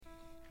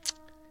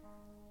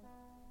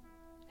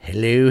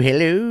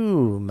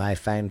Hello, my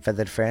fine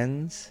feathered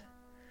friends.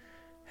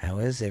 How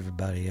is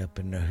everybody up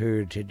in the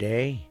herd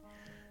today?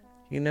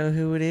 You know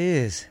who it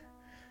is.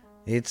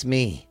 It's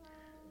me,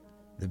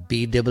 the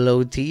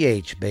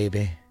BOOTH,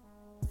 baby.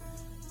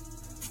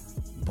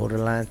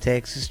 Borderline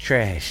Texas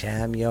Trash.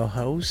 I'm your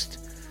host,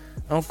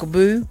 Uncle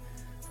Boo,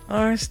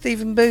 or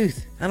Stephen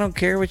Booth. I don't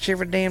care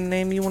whichever damn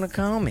name you want to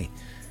call me.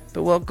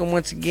 But welcome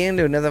once again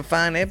to another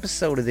fine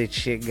episode of this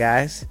shit,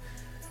 guys.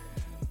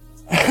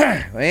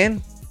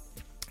 Man,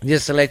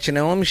 just to let you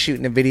know, I'm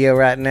shooting a video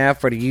right now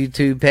for the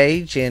YouTube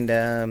page,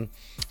 and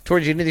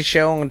towards the end of the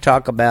show, I'm going to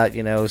talk about,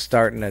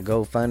 starting a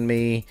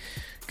GoFundMe,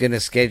 going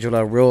to schedule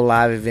a real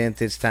live event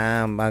this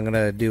time. I'm going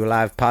to do a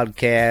live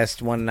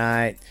podcast one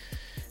night.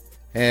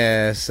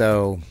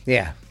 So,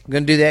 yeah, I'm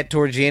going to do that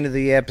towards the end of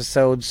the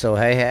episode, so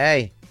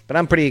hey. But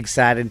I'm pretty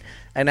excited,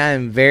 and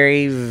I'm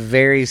very,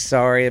 very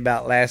sorry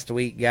about last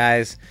week,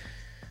 guys.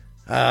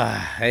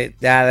 That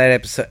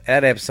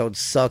episode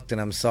sucked, and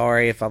I'm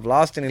sorry. If I've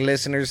lost any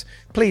listeners,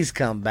 please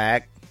come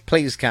back.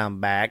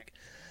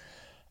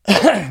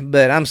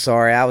 But I'm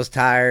sorry. I was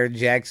tired.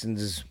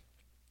 Jackson's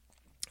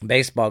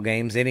baseball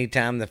games,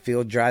 anytime the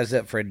field dries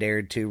up for a day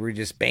or two, we're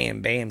just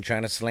bam,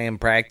 trying to slam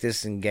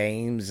practice and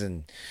games.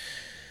 And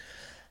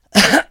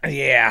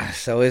yeah,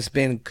 so it's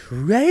been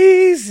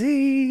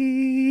crazy.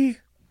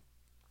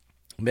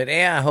 But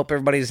yeah, I hope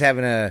everybody's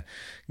having a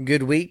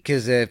good week,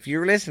 because if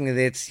you're listening to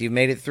this, you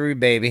made it through,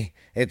 baby.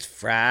 It's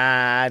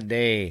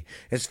Friday.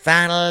 It's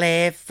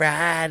finally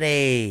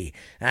Friday.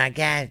 I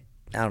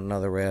don't know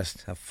the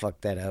rest. I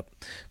fucked that up.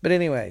 But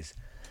anyways,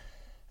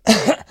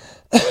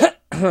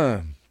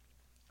 hope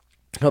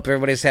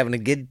everybody's having a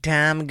good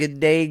time, good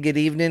day, good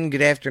evening,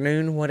 good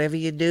afternoon, whatever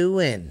you're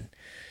doing.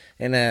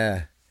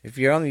 And if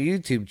you're on the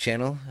YouTube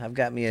channel, I've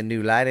got me a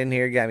new light in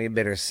here, got me a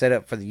better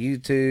setup for the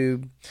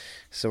YouTube.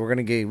 So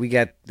gonna do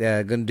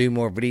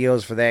more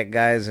videos for that,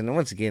 guys. And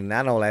once again,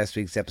 I know last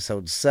week's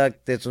episode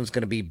sucked. This one's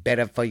gonna be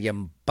better for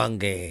you,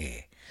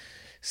 bungie.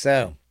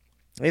 So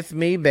it's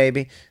me,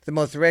 baby, the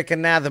most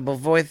recognizable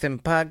voice in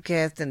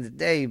podcasting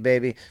today,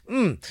 baby.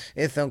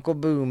 It's Uncle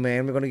Boo,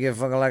 man. We're gonna get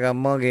fucking like a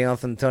monkey on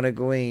some tonic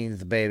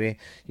wings, baby.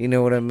 You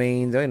know what I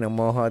mean? There ain't no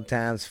more hard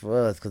times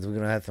for us, because we're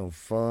gonna have some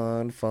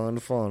fun,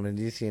 and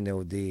just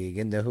dig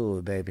in the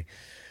hood, baby.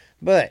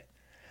 But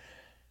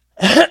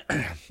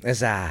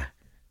as I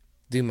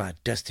do my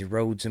Dusty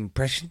Rhodes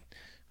impression,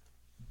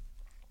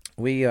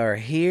 we are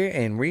here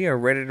and we are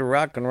ready to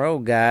rock and roll,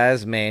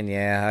 guys. Man,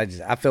 yeah,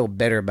 I feel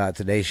better about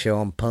today's show.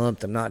 I'm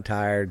pumped. I'm not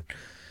tired.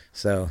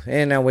 So,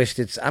 and I wish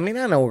I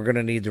know we're going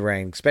to need the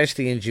rain,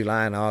 especially in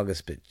July and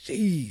August, but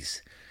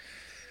jeez.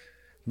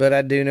 But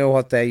I do know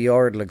what that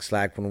yard looks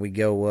like when we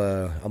go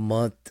a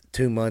month,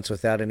 2 months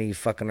without any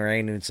fucking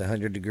rain and it's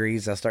 100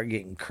 degrees. I start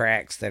getting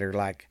cracks that are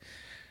like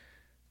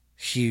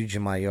huge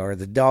in my yard.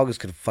 The dogs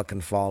could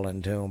fucking fall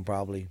into them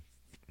probably.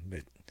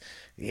 But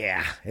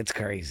yeah, it's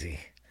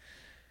crazy.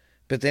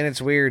 But then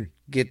it's weird.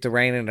 Get the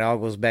rain and it all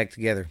goes back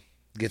together.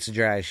 Gets the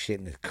dry as shit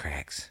and it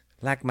cracks.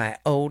 Like my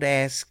old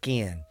ass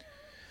skin.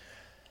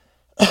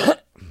 But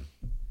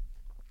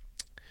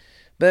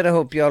I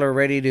hope y'all are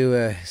ready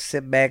to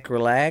sit back,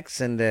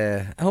 relax, and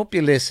I hope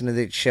you listen to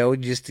this show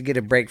just to get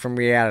a break from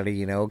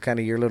reality, kind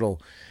of your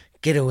little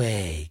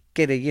getaway.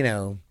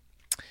 I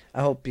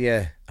hope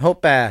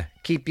I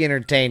keep you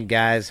entertained,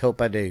 guys.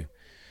 Hope I do.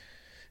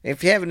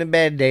 If you're having a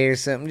bad day or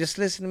something, just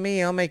listen to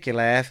me. I'll make you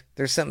laugh.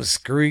 There's something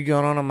screwy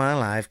going on in my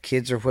life.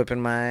 Kids are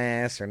whipping my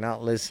ass or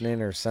not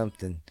listening or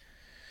something.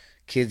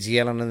 Kids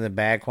yelling in the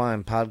back while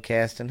I'm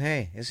podcasting.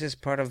 Hey, it's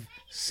just part of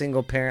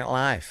single-parent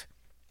life.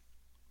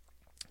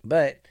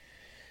 But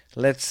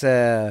let's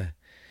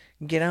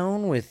get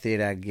on with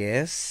it, I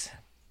guess.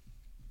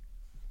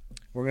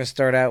 We're going to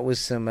start out with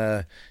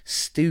some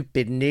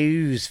stupid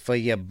news for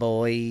you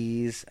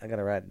boys. I got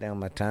to write down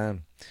my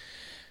time.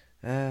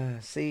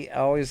 See,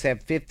 I always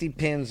have 50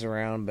 pens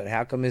around, but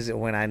how come is it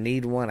when I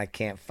need one, I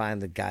can't find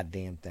the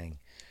goddamn thing?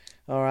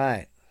 All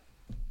right.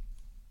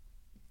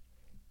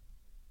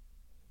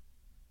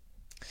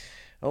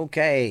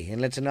 Okay, and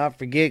let's not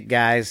forget,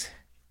 guys,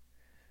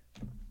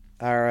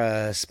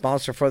 our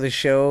sponsor for the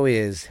show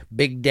is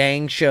Big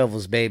Dang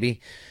Shovels,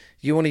 baby.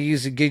 You want to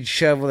use a good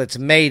shovel that's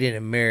made in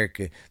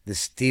America. The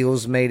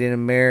steel's made in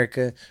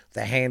America.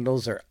 The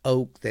handles are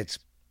oak that's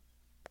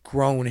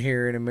grown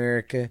here in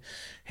America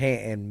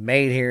and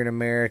made here in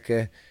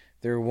America.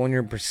 They're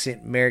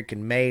 100%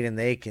 American made, and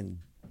they can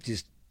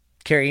just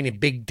carry any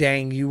big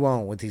dang you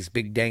want with these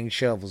Big Dang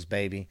Shovels,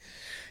 baby.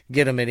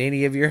 Get them at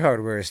any of your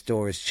hardware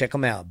stores. Check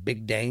them out.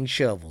 Big Dang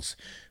Shovels.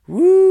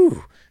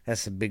 Woo!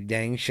 That's a Big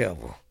Dang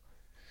Shovel.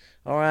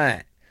 All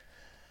right.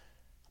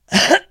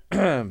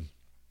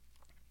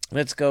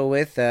 Let's go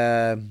with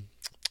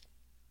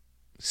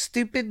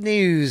stupid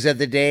news of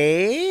the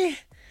day.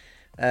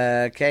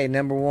 Okay,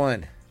 number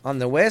one. On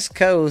the West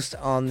Coast,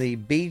 on the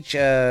beach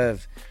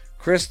of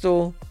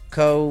Crystal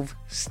Cove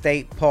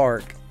State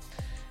Park,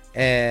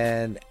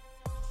 an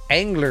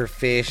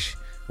anglerfish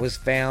was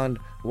found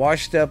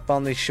washed up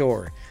on the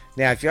shore.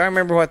 Now, if y'all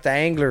remember what the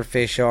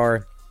anglerfish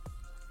are,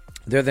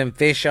 They're them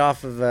fish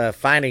off of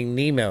Finding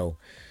Nemo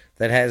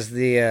that has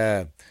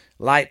the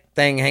light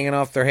thing hanging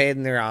off their head,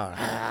 and they're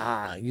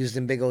all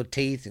using big old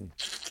teeth, and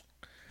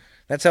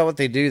that's how what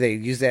they do. They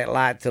use that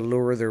light to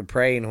lure their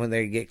prey, and when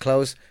they get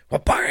close, well,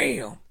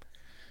 bam!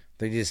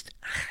 They just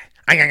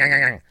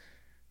kind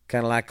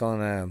of like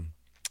on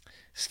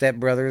Step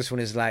Brothers when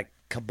it's like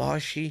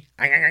Kabashi.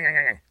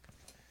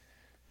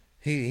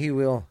 He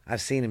will.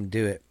 I've seen him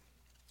do it.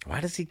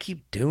 Why does he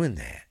keep doing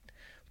that?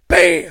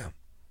 Bam!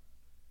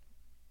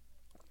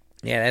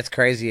 Yeah, that's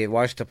crazy. It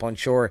washed up on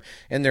shore,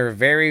 and they're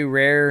very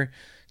rare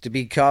to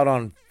be caught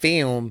on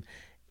film,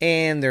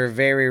 and they're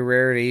very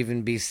rare to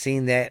even be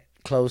seen that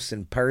close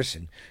in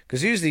person.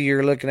 Because usually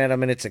you're looking at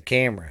them and it's a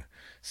camera,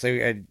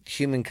 so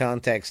human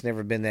contact's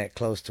never been that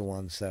close to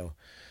one. So,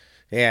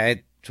 yeah,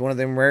 it's one of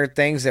them rare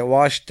things that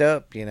washed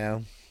up.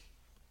 Man,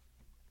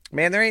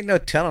 there ain't no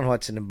telling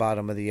what's in the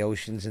bottom of the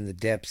oceans and the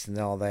depths and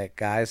all that,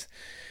 guys.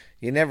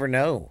 You never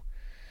know.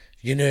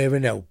 You never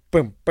know.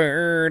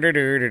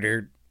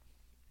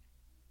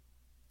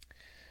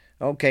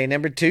 Okay,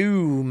 number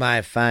 2,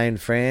 my fine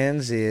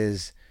friends,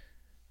 is...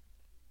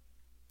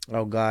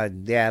 Oh,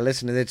 God. Yeah,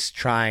 listen to this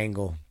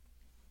triangle.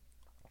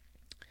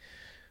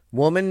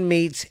 Woman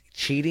meets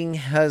cheating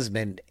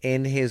husband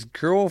and his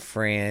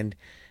girlfriend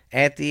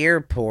at the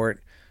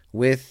airport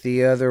with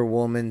the other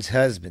woman's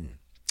husband.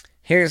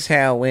 Here's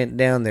how it went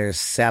down there,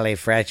 Sally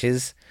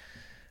Fratches.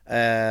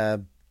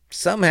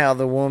 Somehow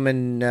the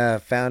woman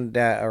found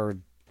out or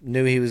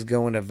knew he was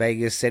going to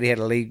Vegas, said he had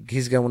to leave.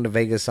 He's going to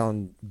Vegas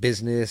on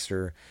business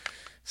or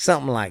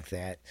something like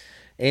that.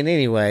 And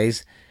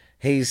anyways,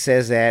 he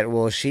says that,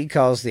 well, she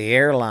calls the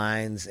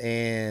airlines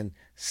and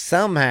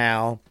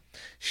somehow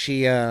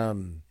she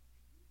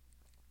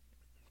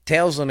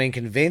tells them and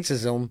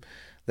convinces them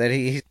that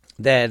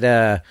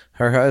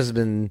her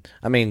husband,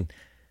 the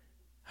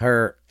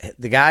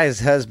guy's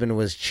husband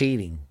was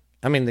cheating.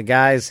 The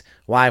guy's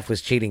wife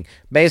was cheating.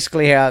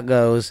 Basically how it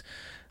goes,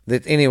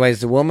 that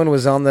anyways, the woman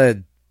was on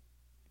the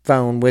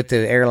phone with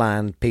the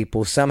airline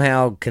people,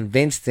 somehow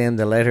convinced them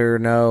to let her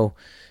know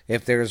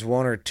if there's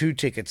 1 or 2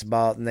 tickets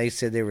bought, and they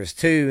said there was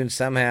 2, and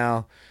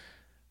somehow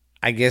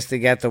I guess they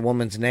got the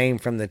woman's name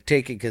from the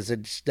ticket because the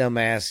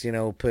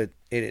dumbass, put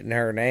it in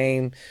her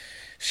name.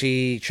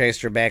 She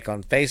traced her back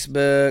on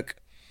Facebook,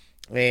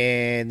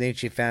 and then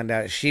she found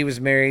out she was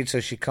married, so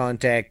she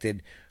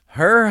contacted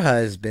her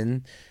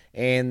husband,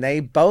 and they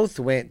both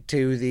went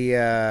to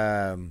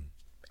the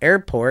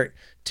airport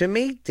to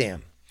meet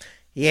them.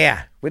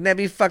 Yeah, wouldn't that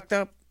be fucked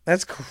up?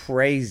 That's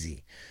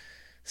crazy.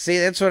 See,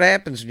 that's what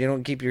happens when you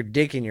don't keep your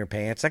dick in your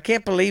pants. I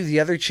can't believe the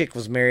other chick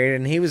was married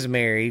and he was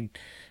married,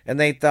 and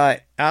they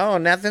thought, oh,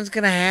 nothing's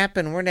going to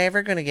happen. We're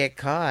never going to get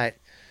caught.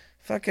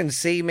 Fucking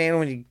see, man,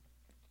 when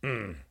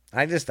you...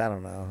 I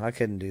don't know. I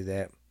couldn't do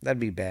that.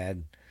 That'd be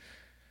bad.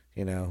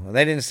 They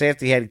didn't say if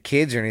they had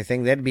kids or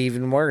anything. That'd be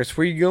even worse.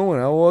 Where you going?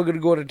 Oh, I'm going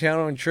to go to town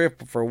on a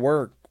trip for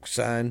work,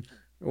 son.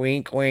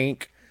 Wink,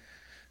 wink.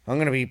 I'm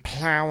going to be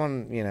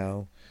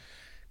plowing,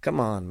 Come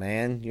on,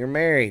 man. You're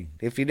married.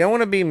 If you don't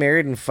want to be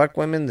married and fuck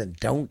women, then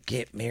don't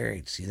get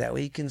married. See, that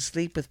way you can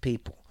sleep with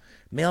people,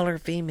 male or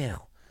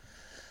female.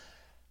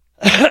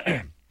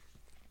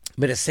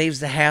 But it saves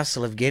the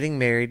hassle of getting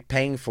married,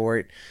 paying for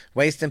it,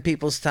 wasting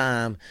people's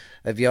time,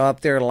 of y'all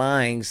up there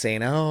lying,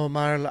 saying, oh,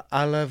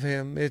 I love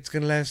him. It's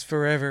going to last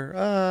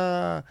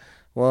forever.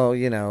 Well,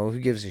 who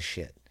gives a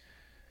shit?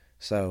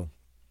 So,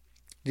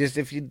 just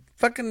if you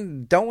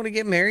fucking don't want to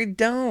get married,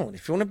 don't.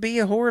 If you want to be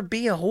a whore,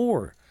 be a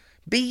whore.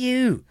 Be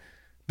you.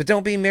 But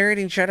don't be married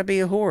and try to be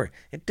a whore.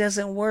 It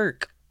doesn't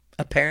work.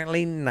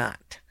 Apparently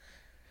not.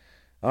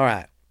 All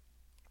right.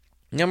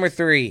 Number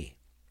 3.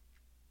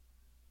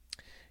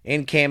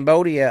 In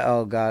Cambodia,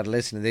 oh God,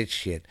 listen to this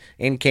shit.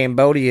 In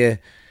Cambodia,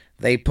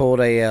 they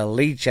pulled a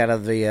leech out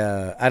of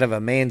a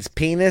man's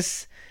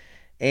penis,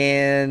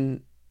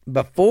 and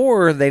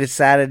before they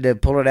decided to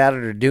pull it out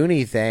or do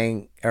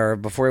anything, or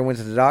before he went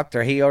to the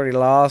doctor, he already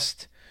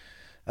lost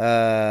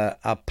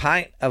a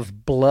pint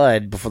of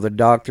blood before the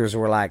doctors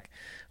were like,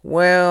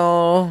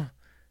 well,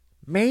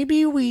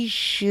 maybe we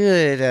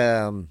should,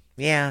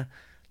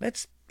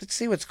 let's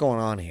see what's going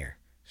on here.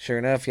 Sure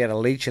enough, he had a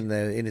leech in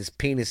his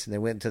penis, and they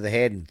went to the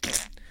head and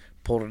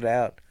pulled it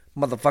out.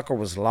 Motherfucker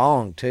was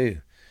long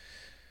too.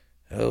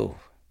 Oh.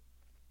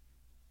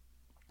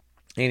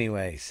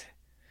 Anyways,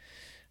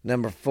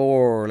 number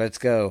 4. Let's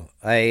go.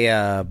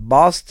 A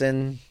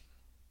Boston.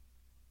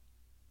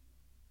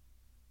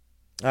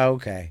 Oh,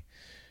 okay.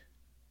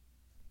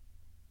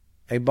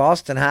 A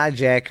Boston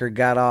hijacker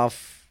got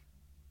off.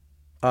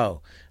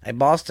 Oh, a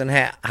Boston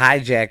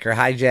hijacker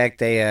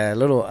hijacked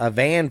a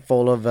van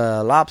full of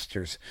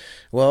lobsters.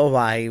 Well,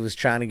 while he was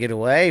trying to get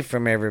away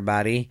from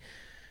everybody,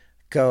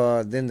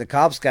 then the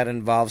cops got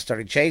involved,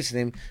 started chasing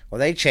him. Well,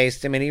 they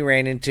chased him, and he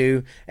ran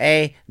into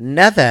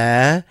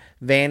another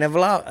van of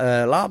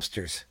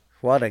lobsters.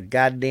 What a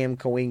goddamn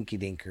coinky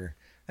dinker.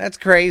 That's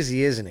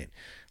crazy, isn't it?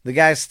 The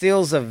guy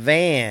steals a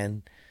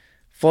van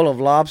full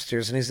of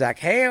lobsters, and he's like,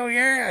 hell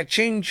yeah,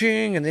 ching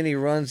ching, and then he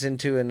runs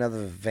into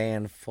another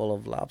van full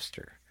of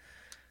lobster.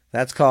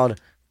 That's called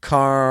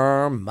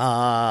karma.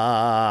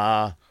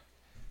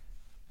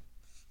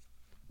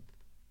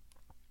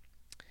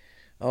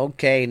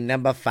 Okay,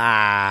 number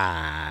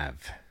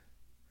 5.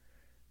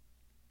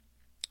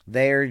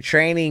 They're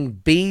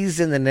training bees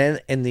in the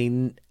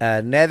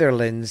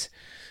Netherlands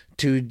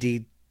to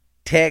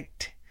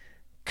detect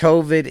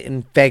COVID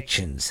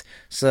infections.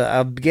 So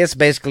I guess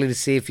basically to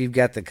see if you've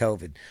got the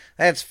COVID.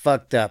 That's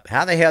fucked up.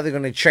 How the hell are they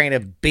going to train a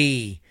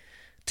bee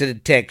to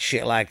detect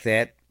shit like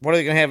that? What are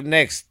they going to have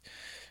next?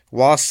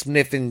 Wasp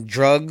sniffing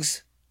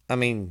drugs?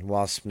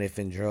 Wasp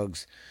sniffing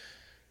drugs.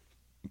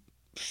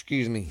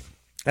 Excuse me.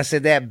 I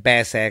said that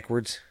bass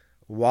backwards.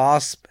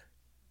 Wasp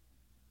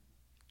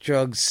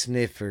drug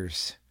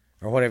sniffers.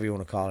 Or whatever you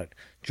want to call it.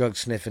 Drug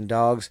sniffing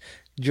dogs.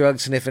 Drug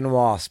sniffing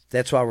wasp.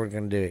 That's why we're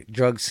going to do it.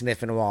 Drug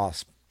sniffing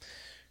wasp.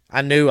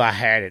 I knew I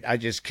had it. I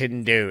just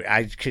couldn't do it.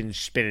 I couldn't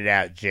spit it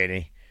out,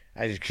 Jenny.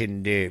 I just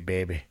couldn't do it,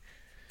 baby.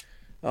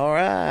 All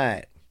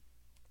right.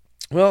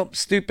 Well,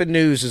 stupid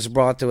news is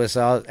brought to us,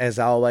 as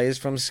always,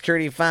 from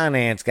Security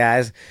Finance,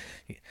 guys.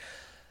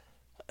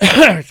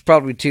 It's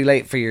probably too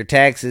late for your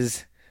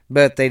taxes,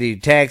 but they do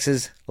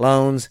taxes,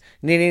 loans.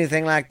 Need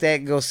anything like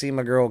that, go see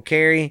my girl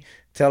Carrie.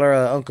 Tell her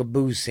Uncle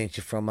Boo sent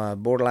you from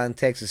Borderline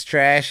Texas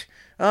Trash,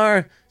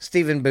 or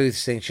Stephen Booth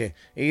sent you.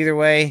 Either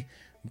way,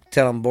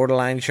 tell them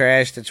Borderline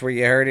Trash, that's where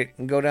you heard it,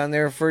 and go down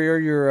there for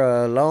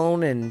your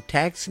loan and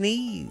tax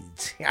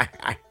needs.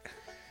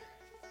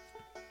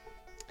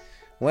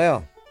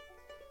 Well,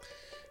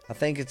 I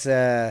think it's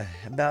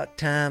about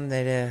time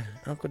that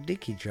Uncle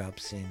Dickie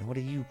drops in. What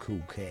do you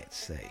cool cats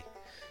say?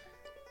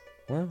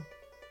 Well,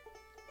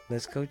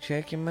 let's go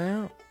check him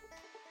out.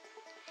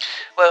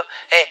 Well,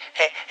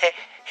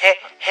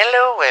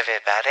 hello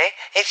everybody.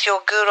 It's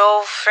your good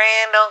old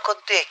friend Uncle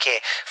Dickie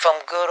from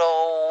good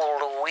old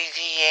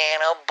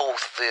Louisiana,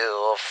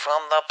 Boothville,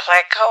 from the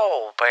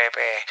Plateau,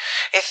 baby.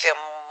 It's the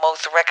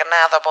most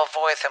recognizable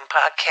voice in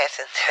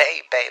podcasting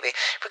today, baby.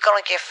 We're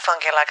gonna get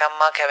funky like a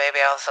monkey,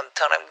 baby, on some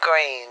turnip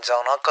greens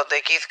on Uncle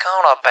Dickie's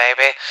Corner,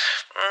 baby.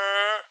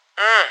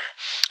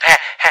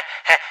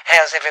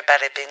 How's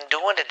everybody been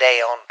doing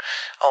today on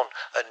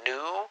a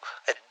new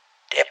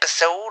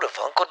episode of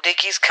Uncle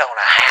Dickie's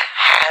Corner?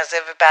 How's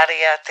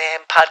everybody out there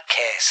in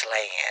podcast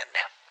land?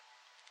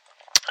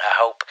 I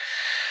hope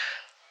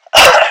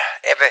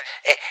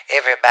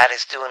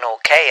everybody's doing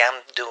okay.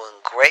 I'm doing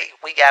great.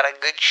 We got a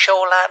good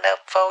show lined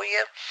up for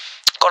you.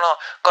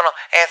 Gonna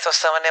answer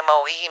some of them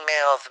old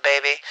emails,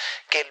 baby.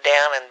 Get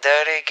down and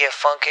dirty, get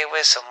funky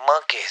with some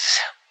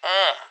monkeys.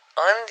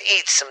 And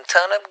eat some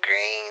turnip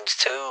greens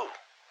too.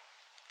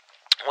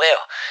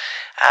 Well,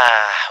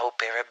 I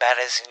hope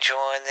everybody's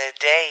enjoying their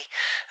day.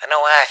 I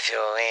know I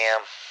sure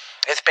am.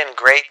 It's been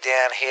great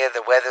down here.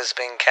 The weather's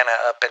been kind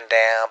of up and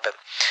down, but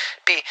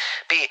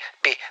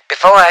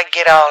before I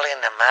get all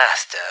into my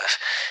stuff,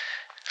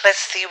 let's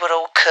see what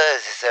old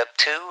Cuz is up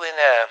to,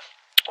 and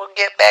we'll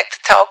get back to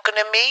talking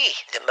to me,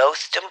 the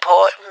most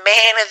important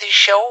man of the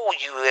show.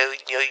 You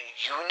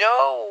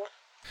know.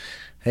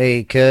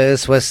 Hey,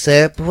 Cuz, what's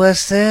up?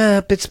 What's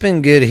up? It's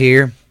been good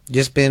here.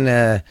 Just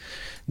been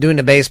doing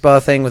the baseball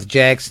thing with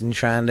Jackson,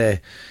 trying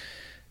to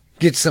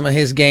get some of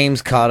his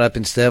games caught up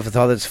and stuff with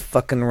all this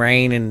fucking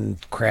rain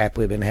and crap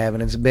we've been having.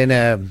 It's been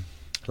a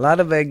lot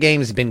of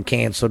games have been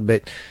canceled,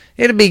 but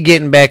it'll be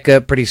getting back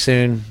up pretty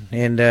soon,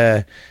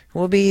 and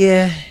we'll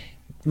be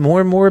more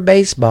and more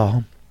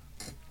baseball.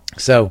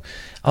 So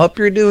I hope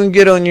you're doing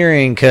good on your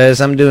end, cuz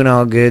I'm doing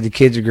all good. The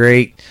kids are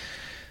great.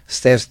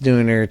 Steph's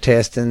doing her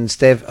testing.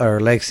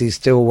 Lexi's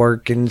still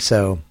working.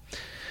 So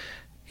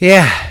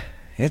yeah,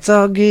 it's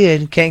all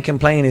good. Can't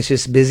complain. It's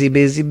just busy,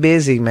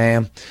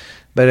 man.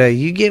 But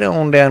you get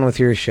on down with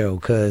your show,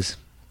 cuz.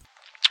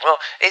 Well,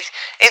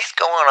 it's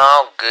going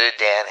all good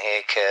down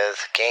here,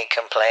 cuz. Can't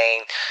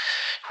complain.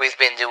 We've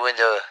been doing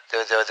the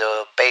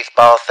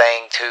baseball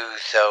thing too,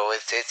 so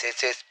it's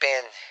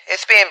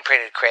been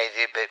pretty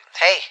crazy. But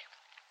hey,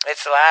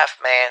 it's life,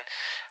 man.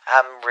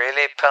 I'm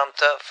really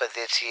pumped up for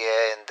this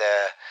year, and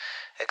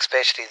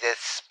especially this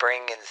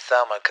spring and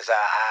summer, cuz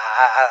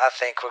I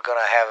think we're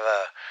gonna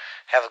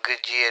have a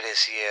good year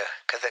this year,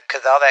 cause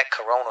all that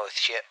corona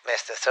shit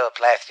messed us up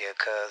last year,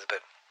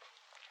 but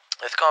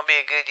it's gonna be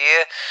a good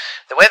year.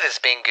 The weather's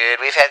been good.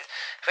 We've had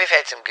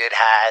some good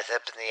highs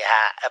up in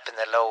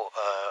the low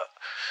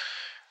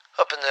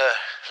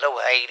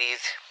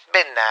 80s.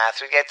 Been nice.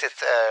 We got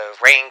this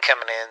rain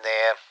coming in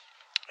there.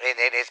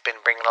 It's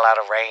been bringing a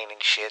lot of rain and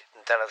shit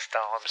and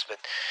thunderstorms,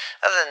 but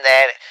other than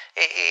that,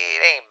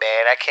 it ain't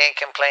bad. I can't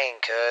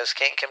complain, cuz.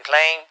 Can't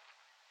complain.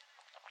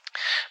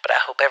 But I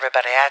hope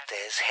everybody out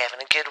there is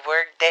having a good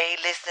work day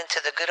listening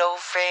to the good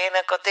old friend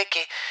Uncle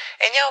Dickie.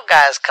 And y'all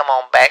guys come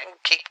on back and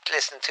keep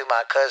listening to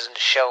my cousin's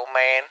show,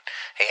 man.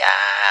 Hey,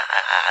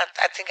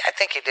 I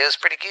think he does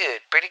pretty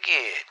good. But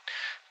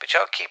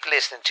y'all keep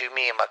listening to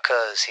me and my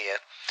cuz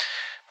here.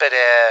 But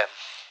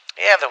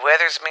yeah, the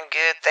weather's been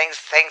good.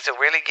 Things are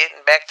really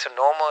getting back to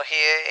normal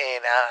here,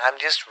 and I'm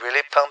just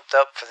really pumped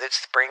up for this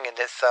spring and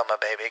this summer,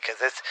 baby,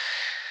 because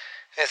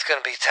it's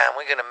going to be time.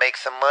 We're going to make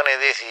some money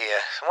this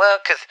year.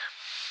 Well, because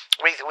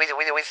we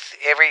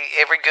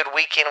every good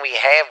weekend we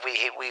have,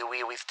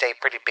 we stay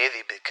pretty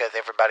busy because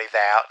everybody's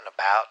out and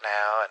about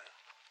now, and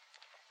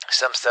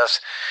some stuff's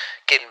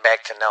getting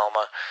back to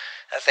normal.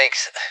 I think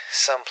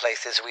some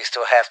places we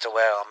still have to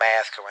wear a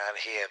mask around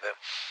here, but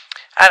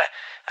I,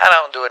 I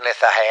don't do it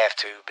unless I have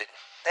to. But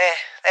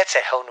that's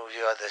a whole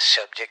new other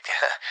subject.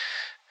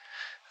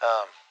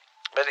 um,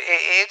 but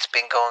it's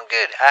been going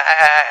good.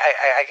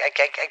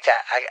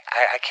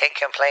 I can't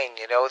complain.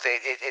 You know,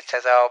 it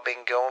has all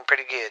been going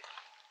pretty good.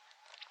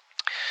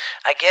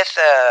 I guess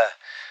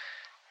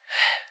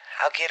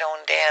I'll get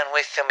on down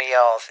with some of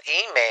y'all's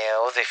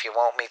emails if you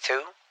want me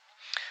to.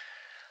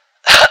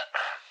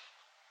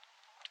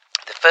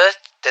 The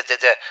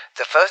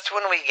first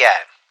one we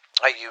got.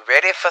 Are you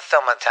ready for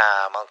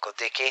summertime, Uncle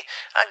Dickie?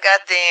 I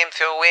goddamn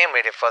sure am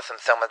ready for some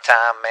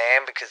summertime,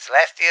 man, because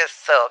last year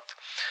sucked.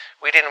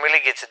 We didn't really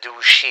get to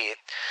do shit,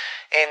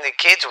 and the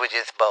kids were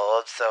just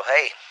bored. So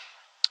hey,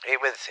 it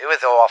was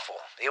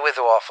awful. It was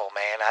awful,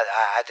 man.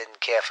 I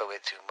didn't care for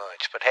it too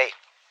much, but hey,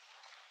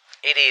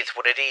 it is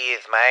what it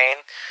is,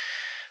 man.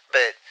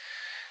 But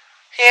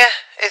yeah,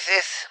 it's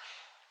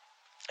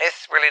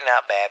really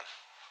not bad.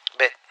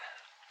 But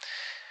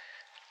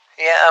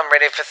yeah, I'm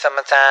ready for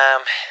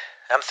summertime.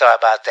 I'm sorry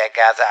about that,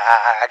 guys.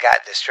 I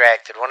got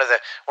distracted. One of the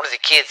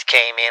kids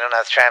came in when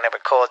I was trying to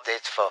record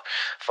this for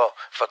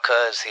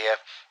Cuz here.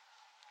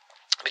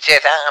 But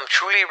yes, I'm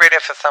truly ready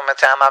for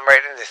summertime. I'm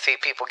ready to see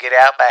people get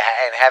out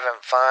and having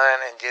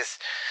fun and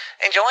just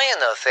enjoying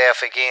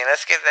themselves again.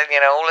 Let's get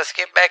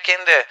back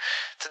into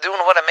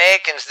doing what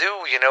Americans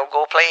do.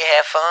 Go play,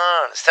 have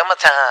fun.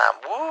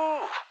 Summertime,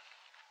 woo.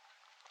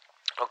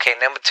 Okay,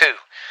 number two.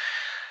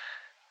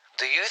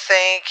 Do you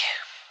think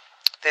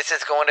this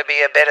is going to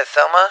be a better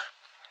summer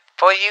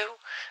for you?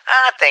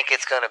 I think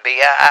it's going to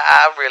be.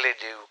 I really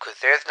do, because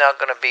there's not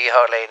going to be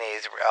hardly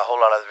a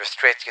whole lot of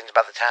restrictions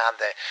by the time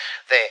the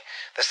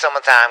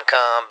summertime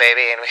come,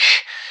 baby, and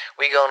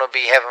we going to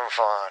be having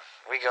fun.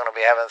 We're going to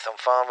be having some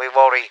fun. We've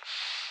already,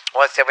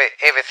 once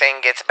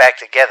everything gets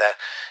back together,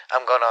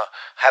 I'm going to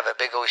have a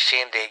big old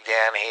shindig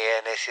down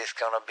here, and it's just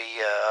going to be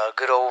a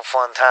good old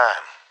fun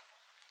time.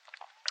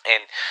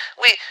 And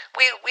we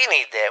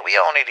need that. We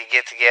all need to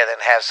get together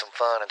and have some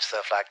fun and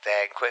stuff like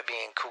that, and quit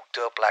being cooped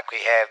up like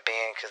we have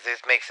been, because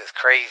this makes us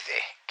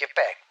crazy. Get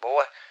back,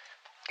 boy.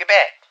 Get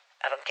back.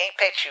 Can't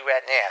pet you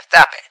right now.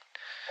 Stop it.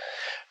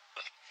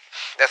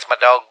 That's my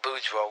dog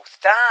Boudreaux.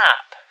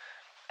 Stop.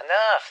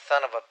 Enough,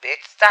 son of a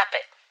bitch. Stop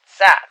it.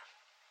 Stop.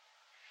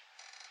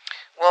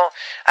 Well,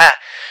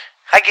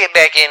 I get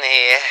back in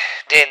here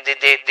during the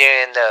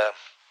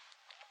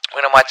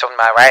when I'm watching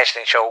my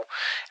wrestling show.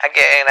 I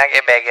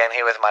get back in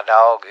here with my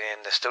dog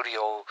in the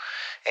studio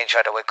and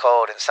try to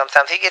record, and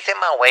sometimes he gets in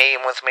my way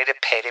and wants me to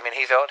pet him, and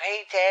he's all,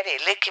 "Hey, Daddy,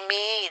 look at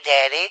me,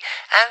 Daddy.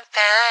 I'm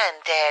fine,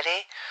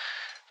 Daddy."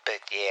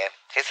 But yeah,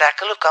 he's like,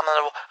 "Look,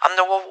 I'm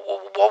the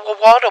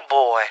water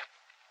boy."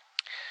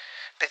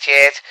 But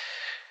yeah,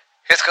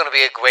 it's gonna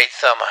be a great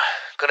summer.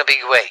 Gonna be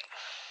great.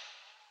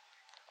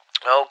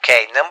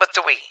 Okay, number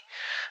three.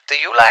 Do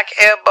you like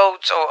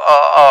airboats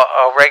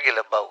or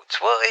regular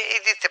boats? Well,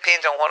 it just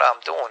depends on what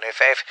I'm doing.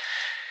 If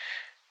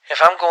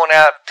I'm going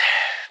out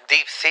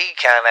deep sea,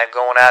 kind of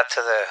going out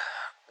to the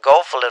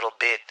Gulf a little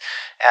bit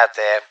out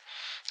there,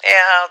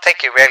 yeah, I'll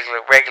take a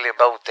regular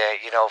boat there,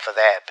 for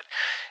that. But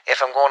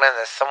if I'm going in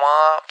the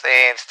swamp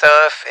and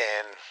stuff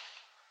and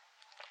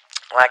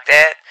like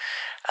that,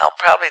 I'll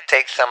probably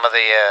take some of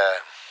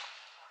the.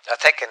 I'll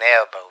take an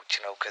airboat,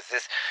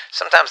 because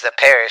sometimes the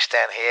parish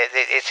down here,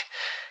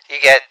 you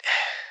get.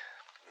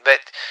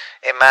 But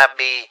it might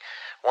be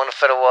 1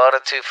 foot of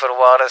water, 2 foot of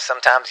water.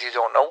 Sometimes you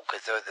don't know,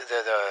 because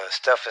the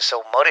stuff is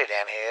so muddy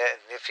down here.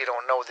 And if you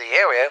don't know the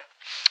area,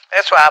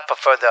 that's why I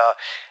prefer the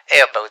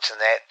airboats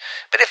and that.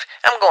 But if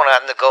I'm going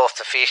out in the Gulf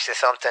to fish or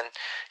something,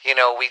 we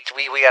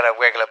got a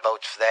regular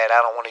boat for that.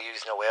 I don't want to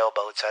use no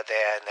airboats out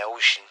there in the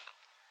ocean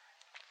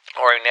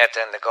or even out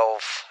there in the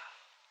Gulf.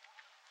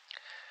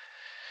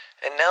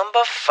 And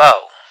number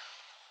 4.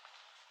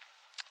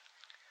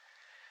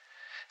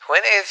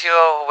 When is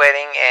your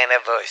wedding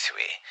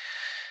anniversary?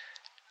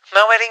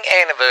 My wedding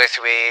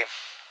anniversary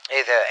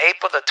is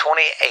April the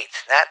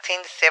 28th,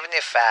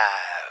 1975.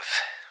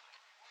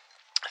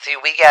 See,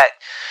 we got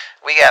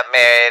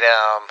married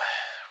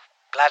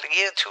like a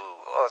year or two,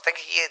 or I think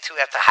a year or two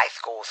after high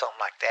school, or something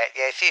like that.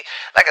 Yeah,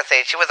 like I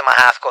said, she was my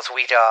high school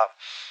sweetheart,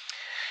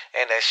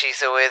 and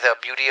she's always a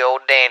beauty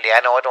old dandy.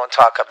 I know I don't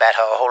talk about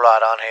her a whole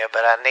lot on here,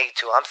 but I need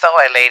to. I'm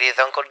sorry, ladies.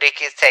 Uncle Dick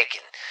is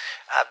taken.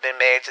 I've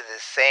been married to the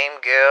same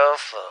girl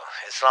for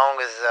as long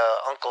as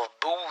Uncle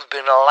Boo's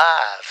been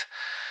alive.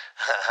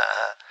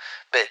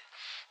 But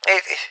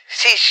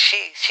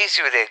she's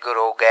really a good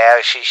old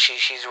gal. She's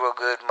a real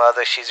good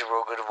mother. She's a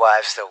real good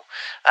wife. So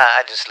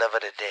I just love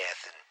her to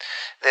death. And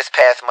this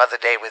past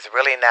Mother's Day was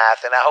really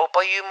nice, and I hope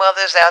all you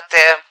mothers out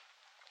there,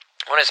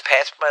 when it's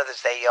past Mother's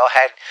Day, y'all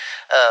had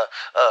a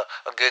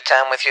good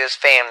time with your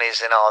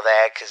families and all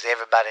that, because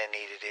everybody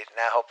needed it.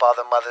 And I hope all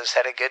the mothers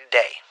had a good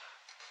day.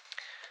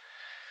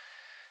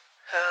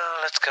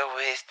 Let's go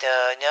with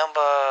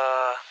number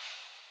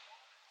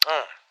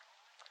Mm.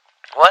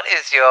 What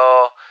is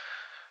your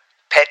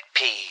pet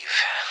peeve?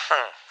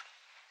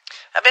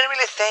 I've been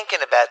really thinking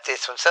about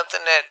this one.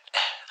 Something that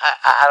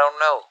I don't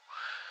know.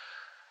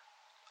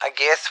 I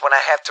guess when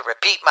I have to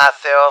repeat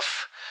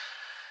myself,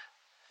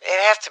 it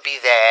has to be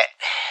that.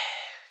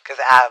 Because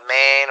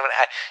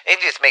it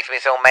just makes me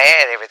so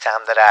mad every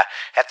time that I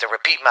have to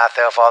repeat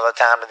myself all the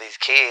time to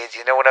these kids.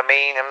 You know what I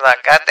mean? I'm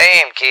like, God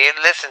damn, kid,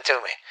 listen to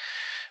me.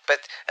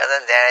 But other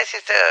than that, it's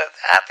just,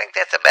 I think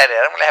that's about it.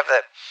 I don't really have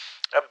a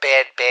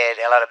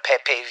lot of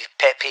pet peeves,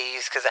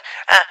 because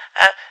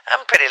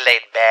I'm pretty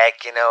laid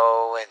back, and I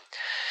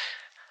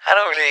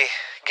don't really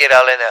get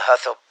all in a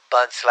hustle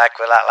bunch like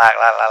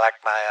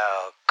my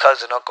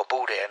cousin Uncle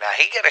Buddha. Now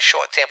he get a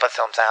short temper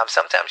sometimes.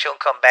 Sometimes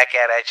he'll come back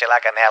at you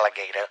like an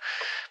alligator,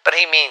 but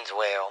he means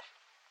well.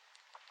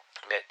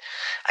 But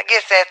I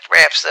guess that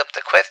wraps up the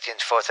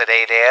questions for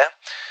today. There.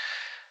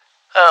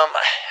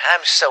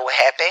 I'm so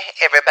happy.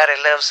 Everybody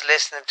loves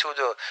listening to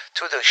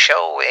the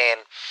show,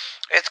 and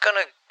it's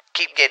gonna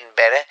keep getting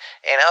better.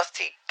 And I'll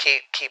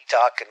keep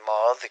talking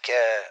more.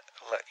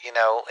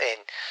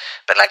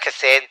 But like I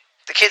said,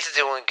 the kids are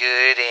doing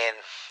good, and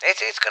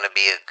it's gonna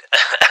be a.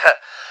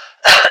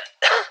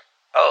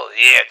 Oh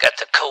yeah, got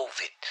the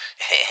COVID,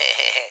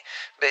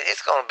 but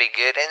it's gonna be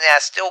good. And I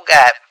still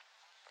got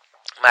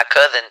my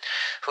cousin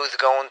who's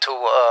going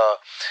to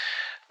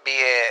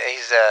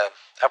he's a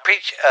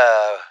preach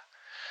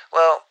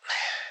well,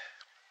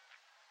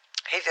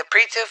 he's a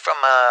preacher from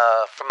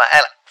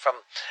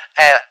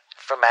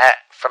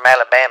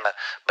Alabama,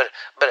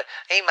 but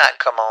he might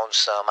come on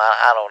some.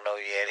 I don't know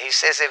yet. He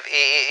says if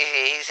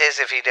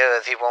he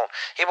does, he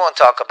won't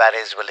talk about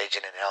his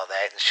religion and all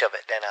that and shove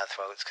it down our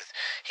throats, because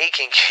he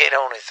can get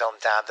on it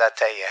sometimes, I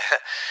tell you.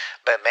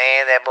 But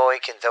man, that boy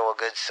can throw a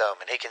good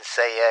sermon. He can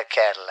say a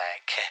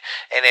Cadillac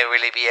and it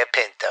really be a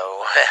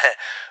Pinto.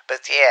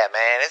 But yeah,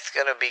 man, it's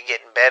gonna be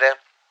getting better.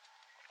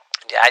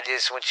 I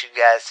just want you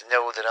guys to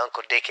know that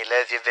Uncle Dickie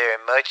loves you very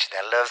much, and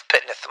I love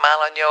putting a smile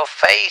on your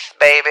face,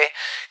 baby,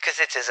 because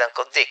it's his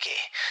Uncle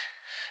Dickie.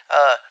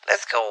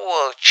 Let's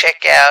go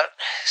check out,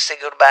 say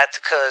goodbye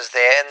to Cuz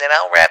there, and then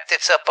I'll wrap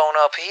this up on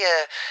up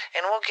here,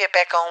 and we'll get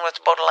back on with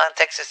the Borderline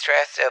Texas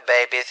Trash there,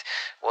 babies.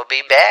 We'll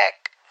be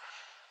back.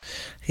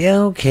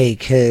 Yeah, okay,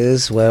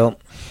 Cuz. Well,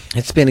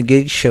 it's been a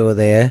good show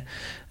there.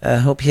 I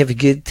hope you have a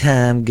good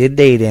time, good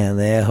day down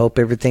there. Hope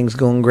everything's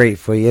going great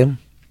for you.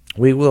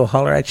 We will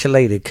holler at you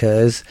later,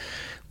 cuz.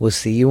 We'll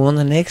see you on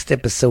the next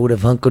episode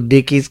of Uncle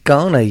Dickie's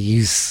Corner,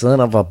 you son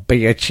of a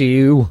bitch,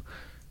 you.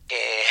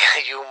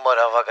 Yeah, you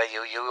motherfucker,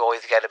 you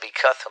always gotta be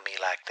cussing me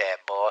like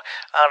that, boy.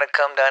 I ought to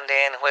come down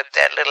there and whip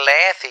that little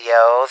ass of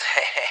yours.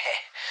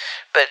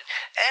 But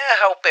I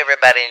hope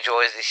everybody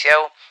enjoys the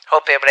show.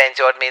 Hope everybody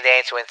enjoyed me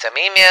answering some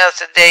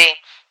emails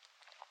today.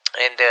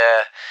 And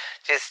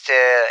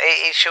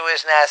it sure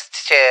is nice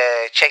to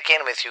check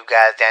in with you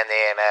guys down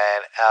there and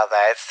all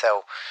that,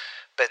 so...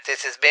 But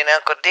this has been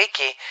Uncle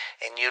Dickie,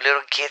 and you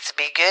little kids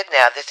be good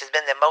now. This has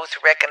been the most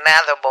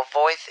recognizable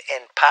voice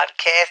in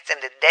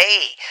podcasting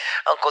today.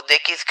 Uncle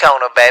Dickie's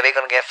Corner, baby.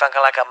 Gonna get funky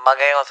like a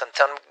monkey on some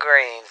turnip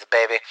greens,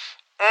 baby.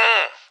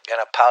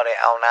 Gonna party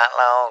all night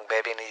long,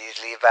 baby, in these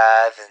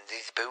Levi's and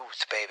these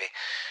boots, baby.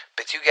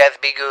 But you guys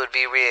be good,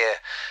 be real.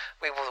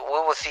 We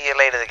will see you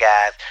later,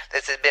 guys.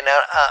 This has been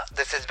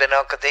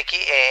Uncle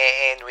Dickie,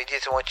 and we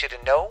just want you to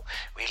know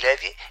we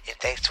love you, and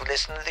thanks for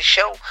listening to the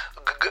show.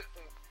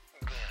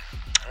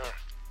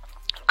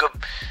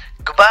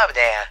 Goodbye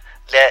now.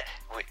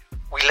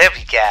 We love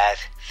you guys.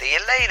 See you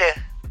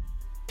later.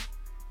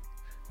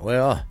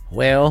 Well.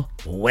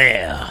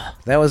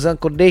 That was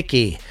Uncle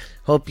Dickie.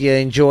 Hope you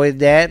enjoyed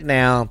that.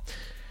 Now,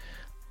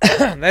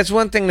 that's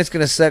one thing that's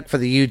going to suck for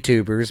the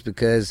YouTubers,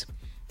 because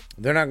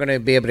they're not going to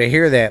be able to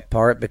hear that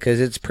part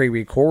because it's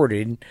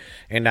pre-recorded,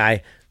 and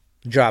I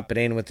drop it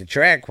in with the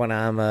track when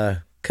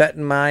I'm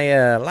cutting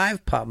my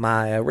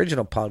my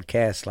original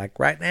podcast, like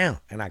right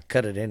now, and I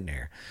cut it in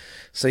there.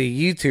 So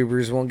you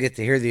YouTubers won't get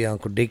to hear the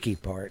Uncle Dickie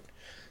part,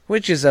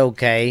 which is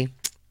okay,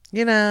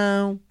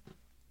 because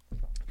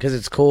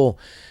it's cool,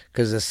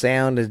 because the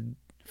sound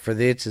for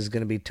this is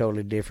going to be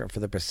totally different for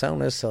the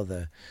personas, so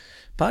the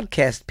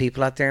podcast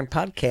people out there in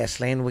podcast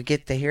land will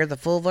get to hear the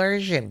full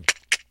version.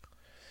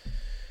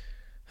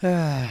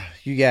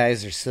 You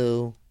guys are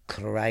so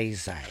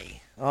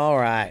crazy. All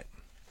right.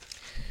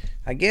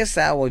 I guess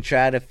I will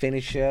try to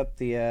finish up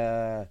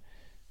the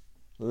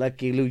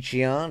Lucky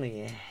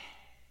Luciani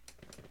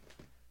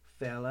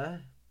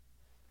fella.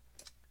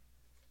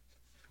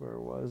 Where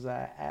was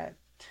I at?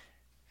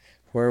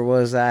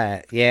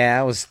 Yeah,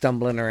 I was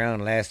stumbling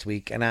around last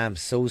week, and I'm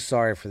so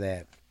sorry for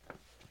that.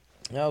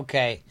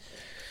 Okay.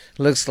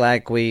 Looks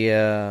like we,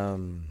 let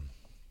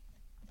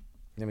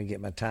me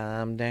get my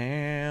time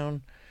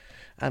down.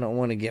 I don't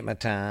want to get my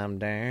time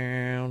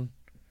down.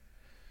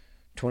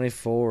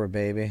 24,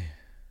 baby.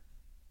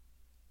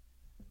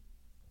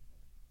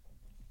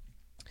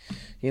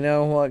 You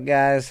know what,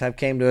 guys? I've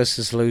came to a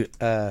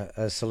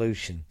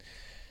solution.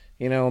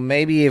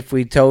 Maybe if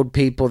we told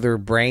people their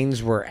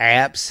brains were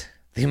apps,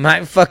 they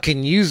might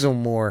fucking use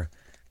them more.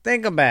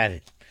 Think about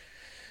it.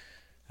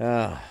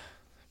 Uh,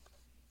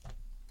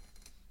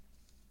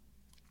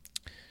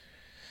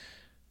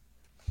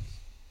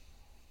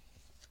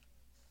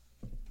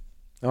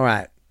 all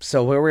right.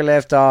 So where we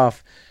left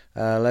off,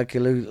 Lucky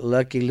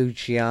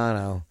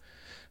Luciano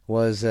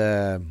was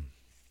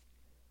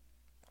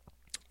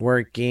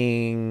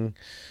working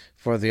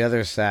for the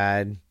other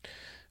side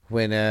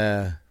when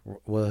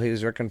he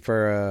was working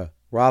for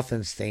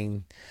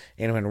Rothenstein,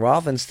 and when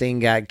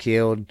Rothenstein got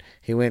killed,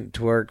 he went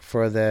to work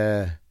for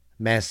the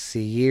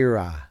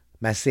Masira.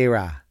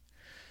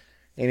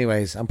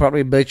 Anyways, I'm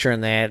probably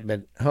butchering that,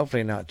 but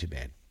hopefully not too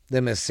bad. The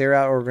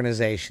Masira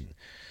organization.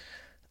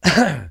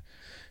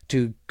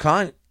 to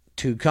con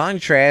to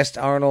contrast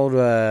Arnold.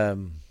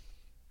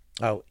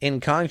 In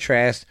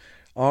contrast,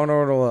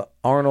 Arnold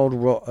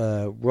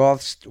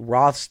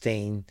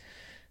Rothstein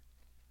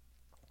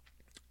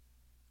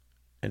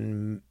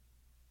and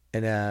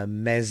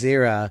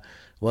Mazira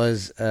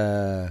was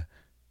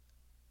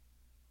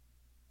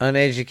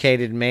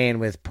uneducated man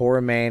with poor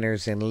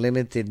manners and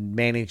limited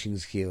managing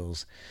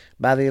skills.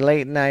 By the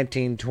late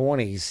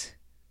 1920s,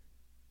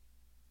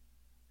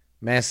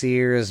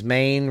 Masira's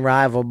main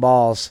rival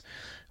boss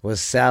was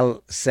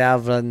Salvatore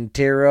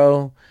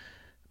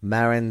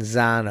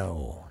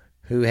Maranzano,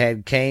 who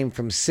had came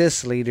from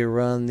Sicily to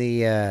run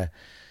the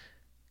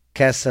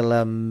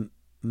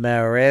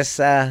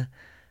Casallamaresa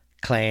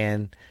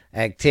clan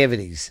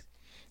activities.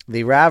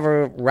 The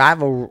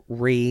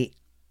rivalry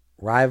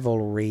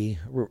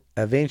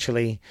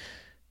eventually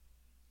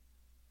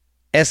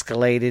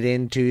escalated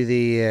into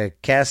the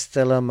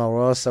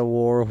Castellammare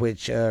War,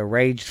 which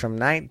raged from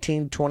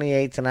 1928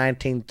 to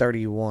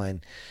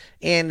 1931.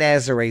 And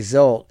as a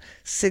result,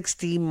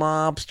 60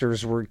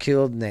 mobsters were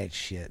killed in that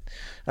shit.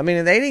 I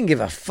mean, they didn't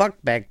give a fuck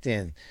back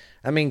then.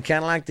 I mean,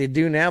 kind of like they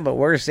do now, but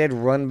worse, they'd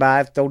run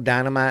by, throw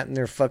dynamite in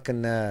their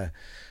fucking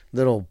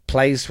little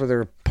place where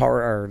their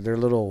or their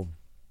little,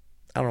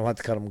 I don't know what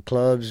to call them,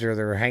 clubs or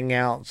their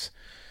hangouts,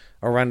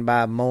 or run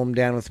by, mow them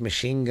down with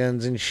machine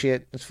guns and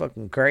shit. It's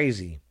fucking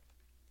crazy.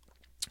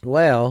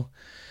 Well,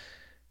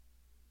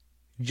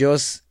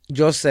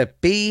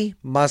 Giuseppe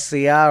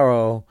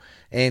Massiaro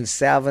and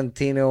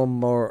Salvatino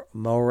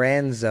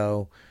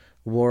Moranzo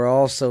were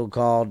also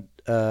called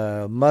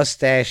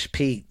Mustache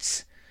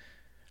Pete's.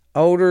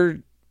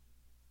 Older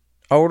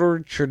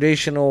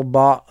traditional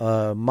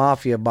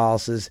mafia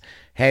bosses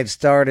had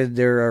started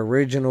their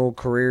original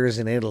careers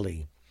in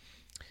Italy.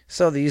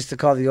 So they used to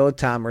call the old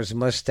timers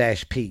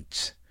Mustache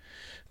Pete's.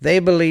 They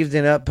believed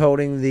in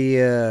upholding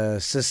the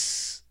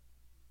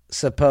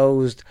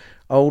supposed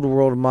old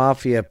world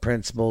mafia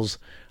principles: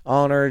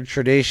 honor,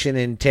 tradition,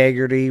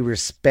 integrity,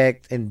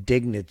 respect, and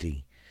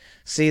dignity.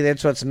 See,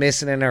 that's what's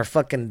missing in our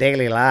fucking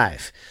daily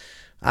life.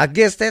 I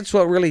guess that's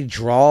what really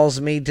draws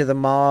me to the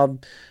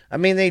mob. I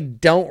mean, they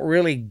don't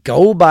really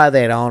go by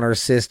that honor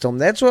system.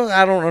 That's what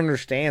I don't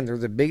understand. They're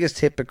the biggest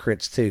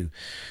hypocrites, too.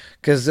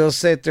 Because they'll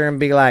sit there and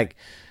be like,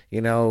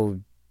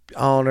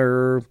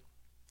 honor,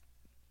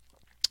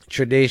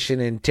 tradition,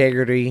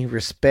 integrity,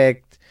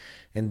 respect,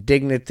 and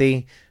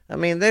dignity. I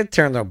mean, they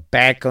turn their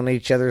back on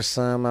each other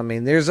some. I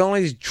mean, there's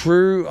only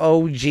true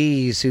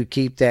OGs who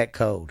keep that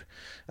code.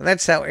 And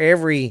that's how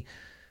every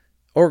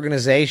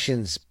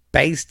organization's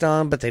based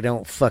on, but they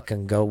don't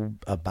fucking go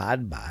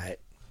abide by it.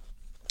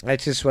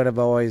 That's just what have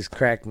always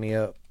cracked me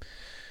up.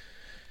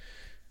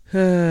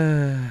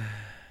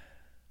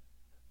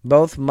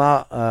 Both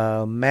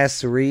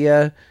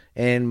Masseria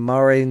and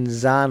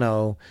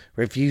Maranzano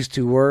refused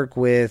to work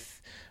with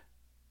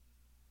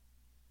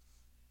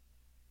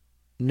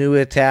New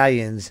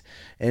Italians,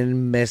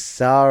 and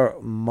Messer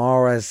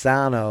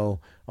Maranzano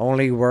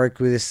only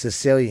worked with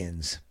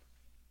Sicilians.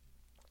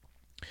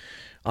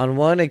 On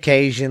one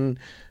occasion,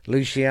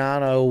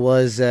 Luciano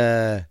was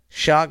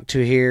shocked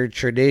to hear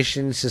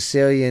tradition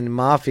Sicilian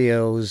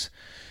mafios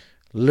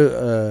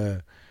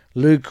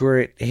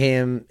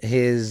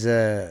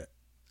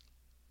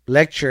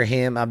lecture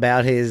him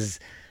about his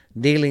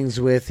dealings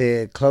with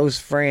a close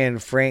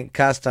friend, Frank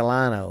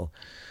Castellano,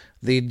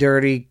 the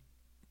dirty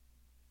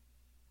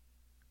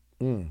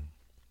Calabrine.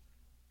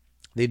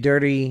 The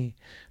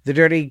dirty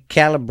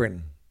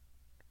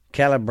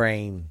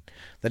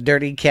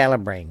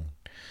Calabrine.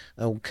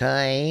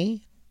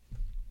 Okay.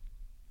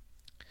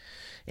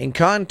 In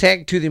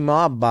contact to the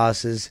mob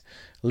bosses,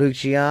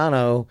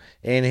 Luciano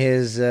and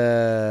his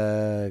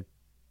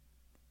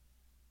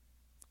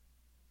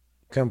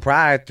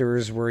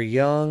proprietors were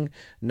young,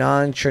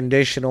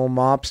 non-traditional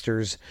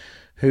mobsters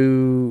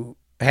who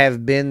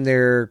have been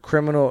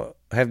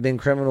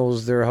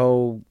criminals their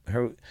whole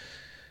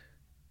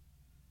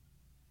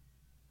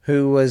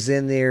who was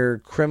in their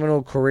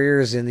criminal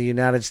careers in the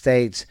United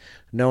States,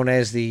 known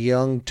as the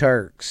Young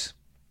Turks.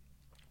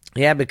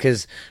 Yeah,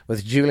 because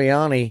with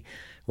Giuliani,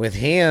 with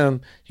him,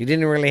 you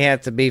didn't really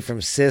have to be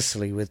from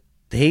Sicily.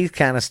 He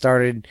kind of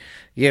started,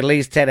 you at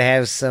least had to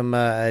have some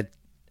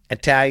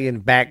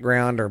Italian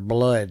background or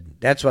blood.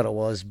 That's what it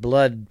was.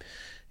 Blood,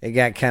 it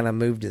got kind of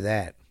moved to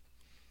that.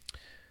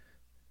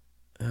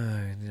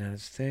 In the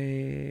United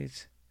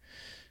States.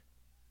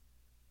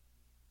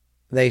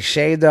 They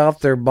shaved off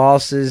their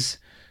bosses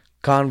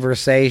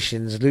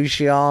conversations,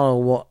 Luciano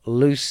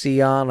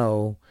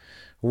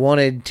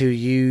wanted to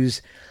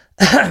use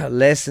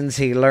lessons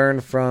he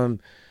learned from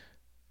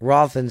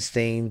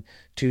Rothenstein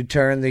to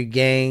turn the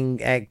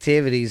gang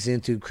activities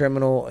into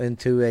criminal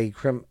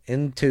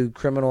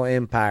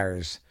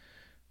empires.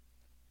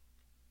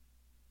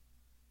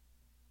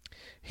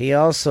 He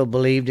also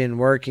believed in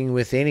working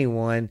with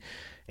anyone,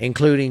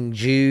 including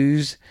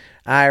Jews,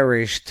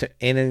 and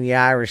the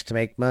Irish to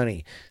make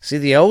money. See,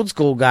 the old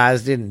school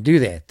guys didn't do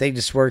that. They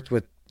just worked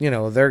with,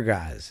 their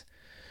guys.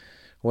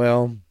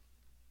 Well,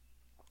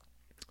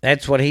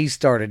 that's what he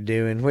started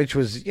doing, which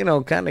was,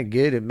 kind of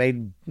good. It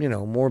made,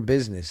 more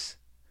business.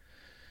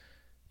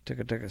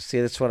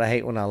 See, that's what I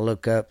hate when I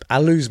look up. I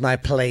lose my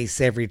place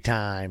every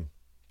time.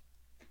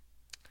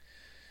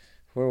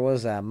 Where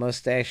was I?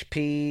 Mustache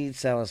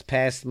Pete. I was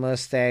past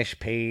Mustache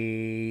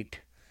Pete.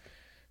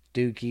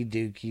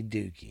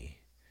 Dookie.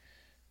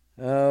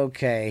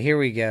 Okay, here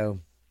we go.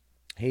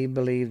 He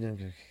believed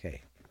in...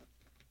 Okay.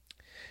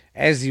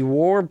 As the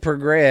war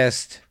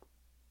progressed,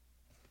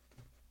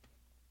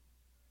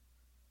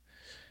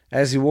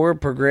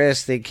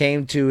 they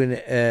came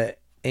to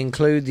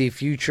include the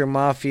future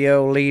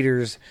mafia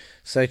leaders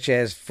such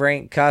as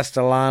Frank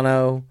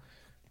Castellano...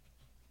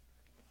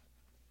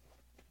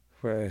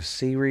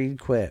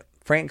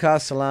 Frank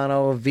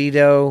Castellano,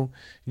 Vito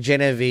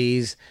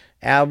Genovese,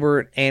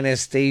 Albert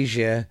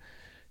Anastasia,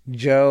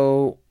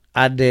 Joe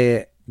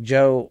Adenanzi,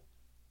 Joe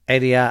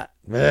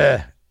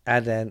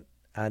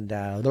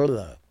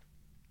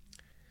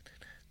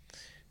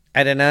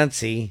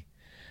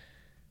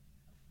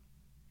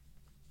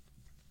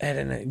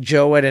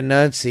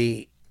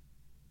Adenanzi,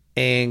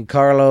 and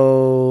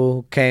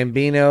Carlo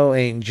Cambino,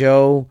 and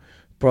Joe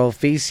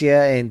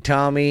Proficia, and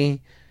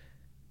Tommy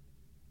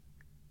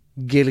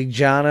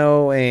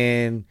Giligiano,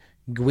 and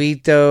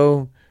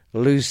Guito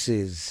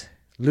Luces.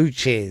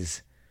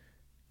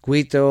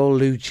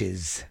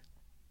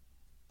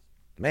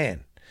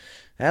 Man,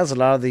 that was a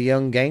lot of the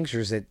young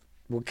gangsters that...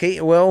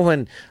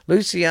 when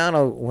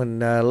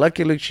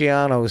Lucky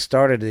Luciano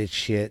started this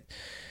shit,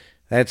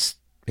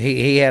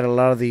 he had a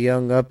lot of the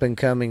young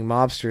up-and-coming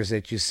mobsters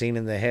that you've seen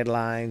in the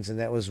headlines, and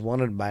that was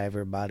wanted by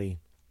everybody.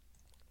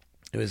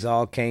 It was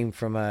all came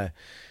from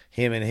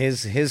him and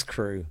his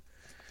crew.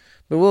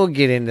 But we'll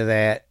get into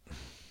that.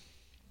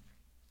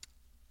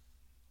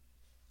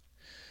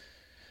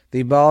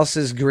 The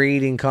boss's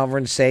greed and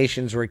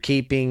conversations were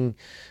keeping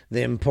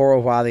them poor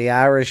while the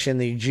Irish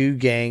and the Jew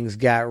gangs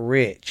got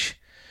rich.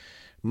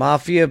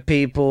 Mafia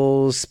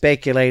people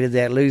speculated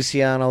that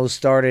Luciano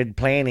started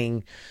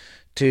planning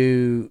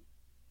to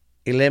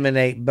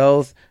eliminate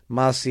both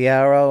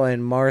Masiaro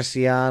and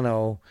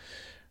Marciano.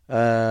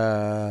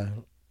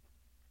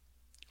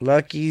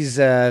 Lucky's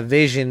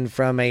vision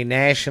from a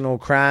national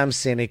crime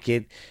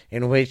syndicate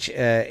in which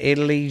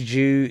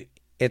Italian,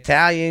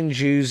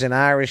 Jews, and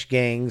Irish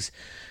gangs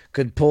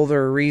could pool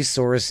their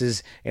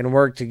resources and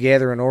work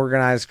together and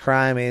organize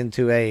crime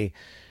into a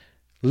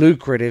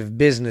lucrative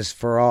business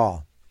for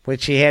all.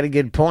 Which he had a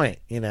good point,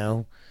 In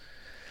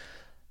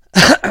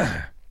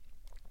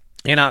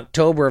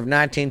October of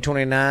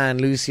 1929,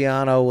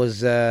 Luciano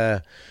was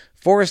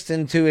forced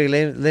into a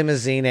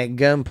limousine at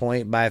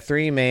gunpoint by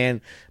 3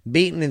 men,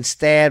 beaten and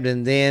stabbed,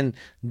 and then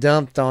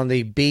dumped on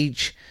the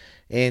beach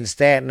in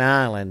Staten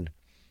Island.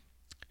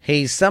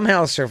 He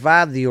somehow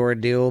survived the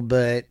ordeal,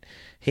 but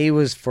he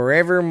was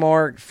forever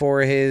marked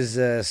for his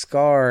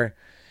scar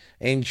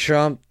and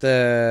trumped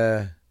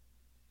the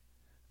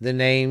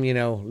name,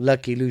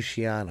 Lucky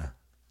Luciano.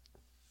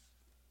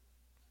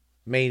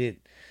 Made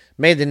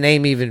the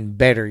name even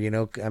better,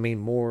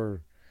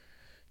 more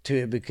to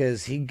it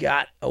because he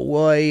got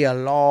away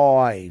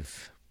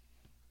alive.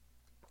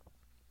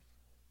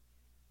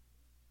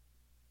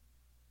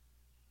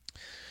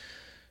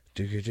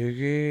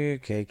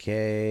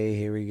 KK,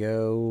 here we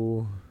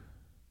go.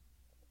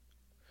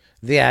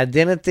 The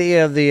identity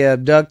of the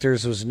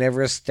abductors was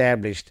never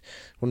established.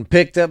 When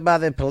picked up by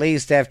the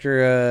police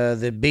after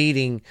the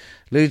beating,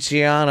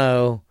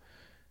 Luciano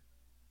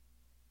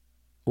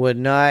would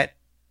not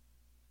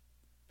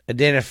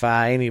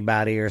identify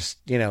anybody or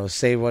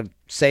say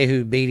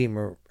who beat him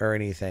or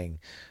anything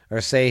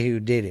or say who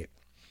did it.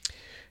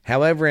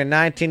 However, in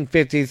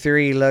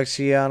 1953,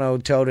 Luciano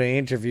told an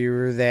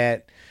interviewer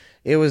that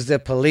it was the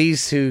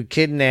police who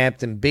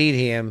kidnapped and beat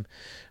him.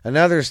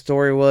 Another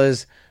story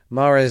was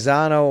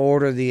Maranzano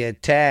ordered the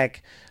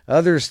attack.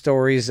 Other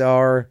stories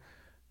are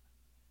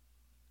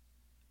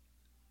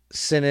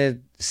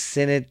sentenced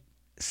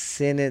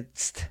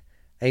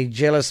a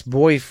jealous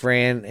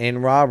boyfriend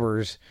and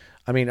robbers.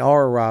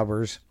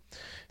 The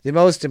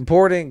most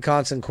important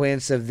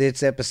consequence of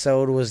this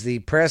episode was the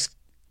press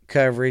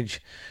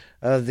coverage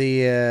of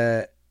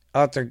the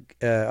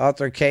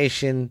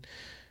altercation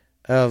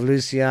of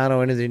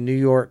Luciano into the New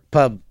York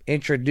pub,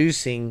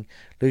 introducing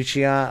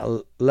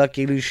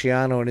Lucky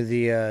Luciano into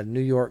the New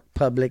York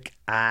public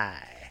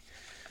eye.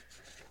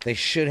 They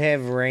should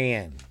have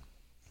ran.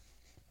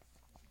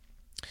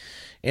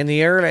 In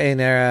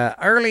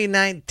early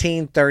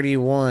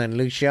 1931,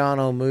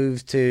 Luciano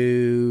moved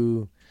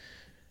to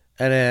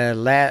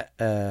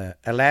an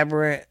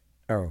elaborate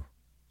or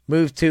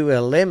moved to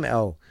eliminate.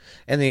 Oh,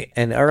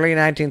 in early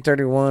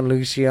 1931,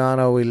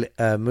 Luciano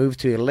moved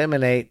to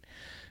eliminate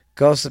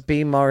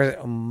Giuseppe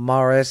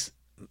Maris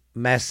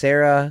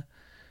Macera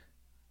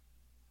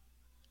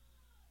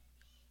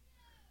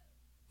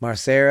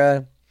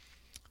Marcera.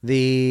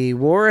 The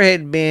war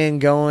had been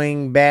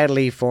going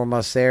badly for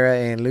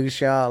Marcera, and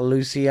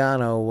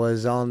Luciano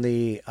was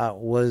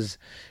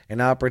an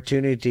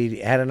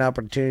opportunity had an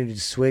opportunity to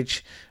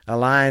switch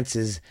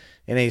alliances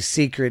in a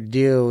secret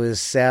deal with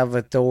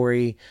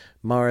Salvatore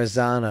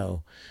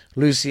Maranzano.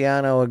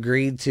 Luciano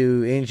agreed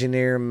to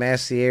engineer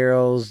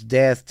Massiero's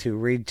death to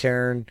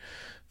return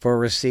for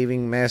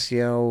receiving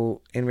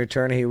Massio. In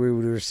return, he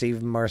would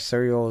receive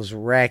Marcio's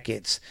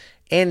rackets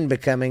and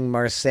becoming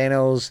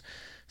Marciano's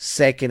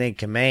second in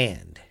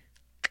command.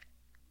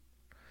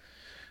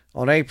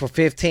 On April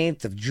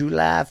 15th of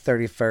July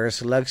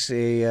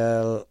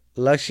 31st,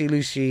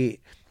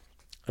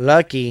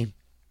 Lucky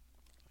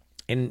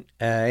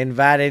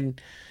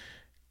invited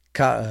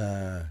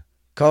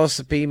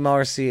Giuseppe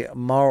Marcia,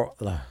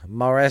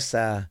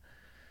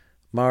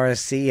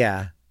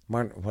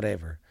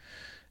 whatever,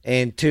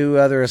 and two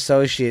other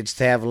associates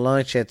to have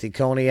lunch at the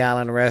Coney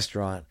Island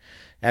restaurant.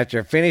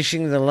 After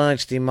finishing the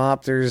lunch, the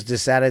mobsters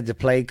decided to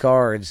play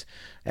cards.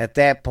 At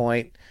that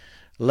point,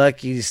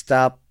 Lucky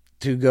stopped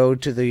to go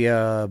to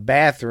the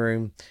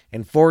bathroom,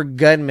 and four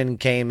gunmen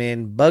came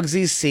in: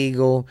 Bugsy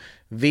Siegel,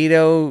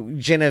 Vito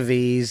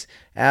Genovese,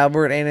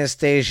 Albert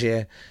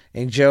Anastasia,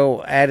 and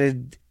Joe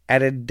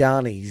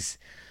Adonis.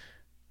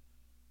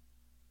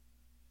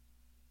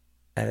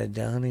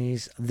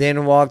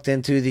 Then walked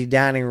into the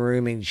dining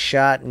room and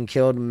shot and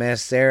killed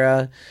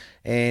Macera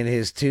and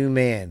his two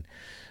men.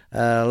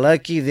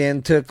 Lucky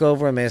then took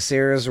over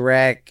Macera's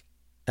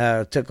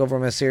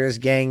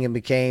gang and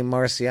became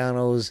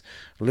Marciano's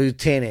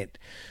lieutenant.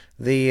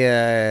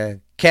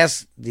 The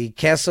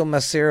Castle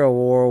Macera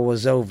War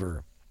was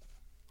over.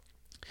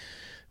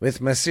 With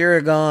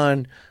Macera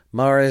gone,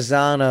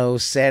 Maranzano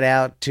set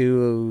out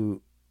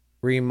to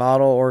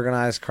remodel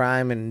organized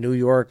crime in New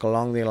York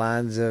along the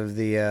lines of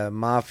the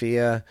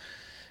mafia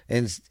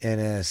in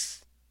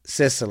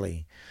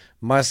Sicily.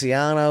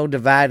 Marciano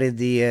divided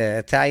the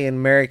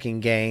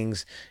Italian-American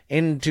gangs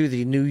into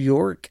the New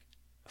York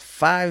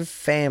five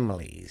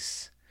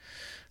families.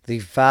 The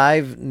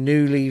five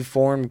newly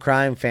formed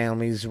crime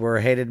families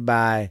were headed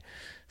by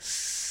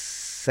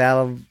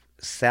Salvatore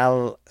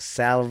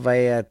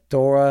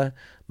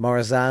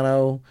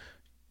Maranzano,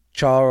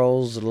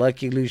 Charles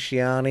Lucky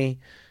Luciani,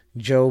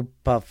 Joe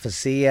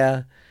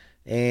Pafacia,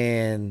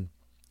 and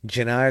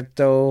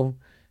Gennaro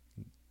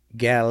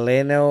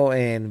Galeno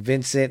and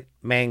Vincent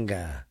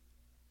Manga.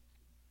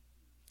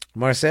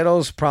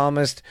 Marcello's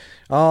promised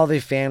all the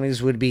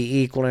families would be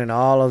equal and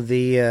all of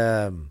the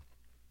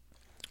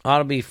ought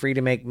to be free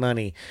to make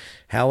money.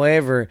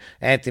 However,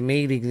 at the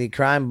meeting, the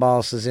crime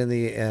bosses in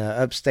the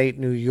upstate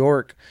New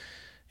York,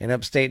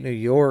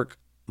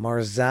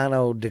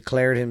 Maranzano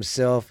declared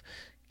himself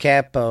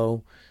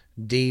capo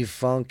di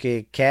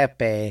funke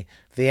cape,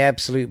 the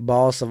absolute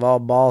boss of all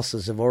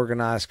bosses of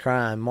organized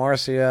crime.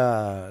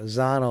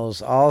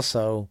 Maranzano's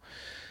also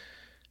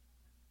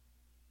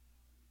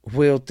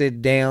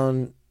wilted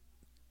down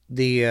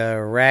the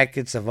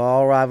rackets of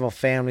all rival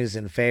families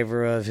in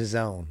favor of his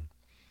own,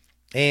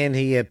 and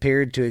he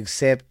appeared to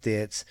accept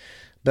this,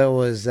 but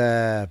was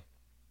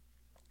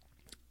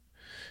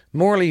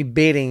morally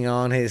bidding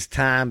on his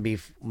time,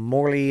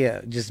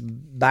 just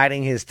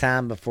biding his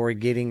time before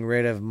getting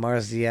rid of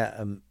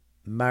Maranzano.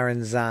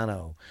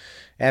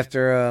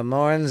 After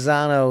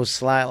Maranzano,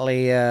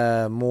 slightly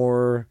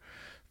more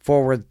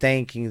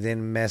forward-thinking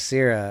than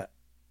Macera,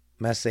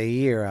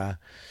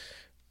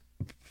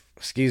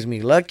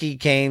 Lucky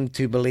came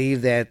to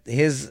believe that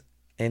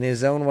in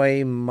his own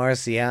way,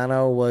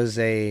 Marciano was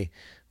a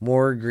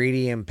more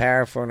greedy and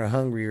powerful and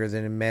hungrier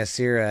than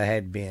Macera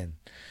had been.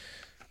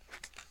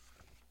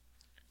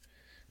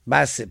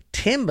 By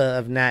September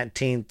of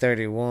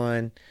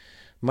 1931,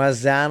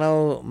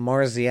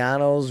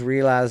 Marciano's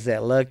realized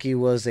that Lucky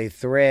was a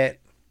threat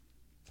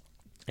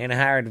and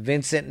hired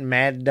Vincent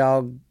Mad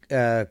Dog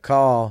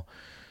Call,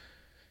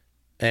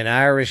 an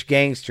Irish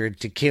gangster,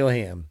 to kill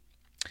him.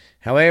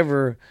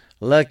 However,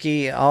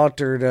 Lucky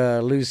altered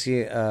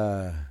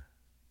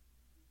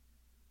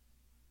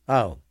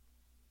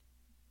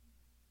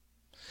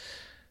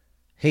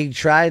he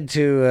tried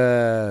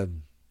to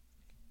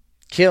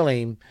kill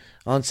him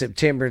on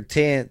September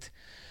 10th,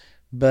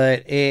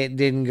 but it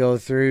didn't go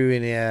through,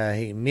 and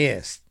he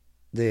missed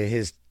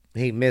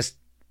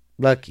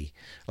Lucky.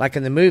 Like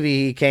in the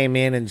movie, he came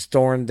in and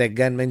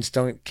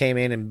came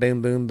in and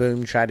boom, boom,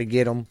 boom, tried to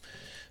get him,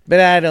 but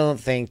I don't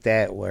think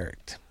that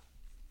worked.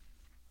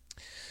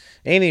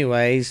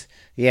 Anyways,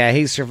 yeah,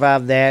 he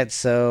survived that.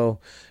 So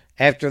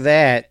after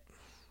that,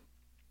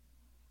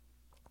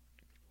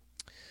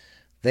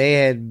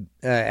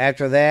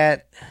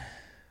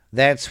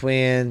 that's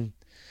when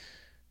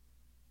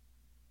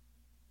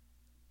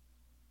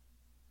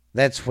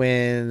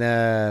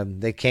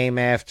they came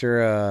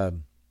after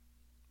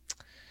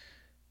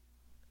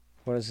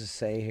What does it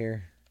say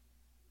here?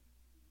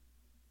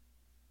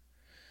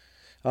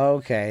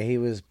 Okay, he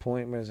was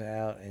pointed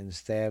out and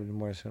stabbed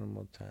more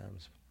multiple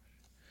times.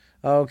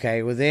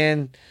 Okay, well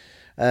then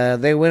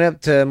they went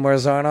up to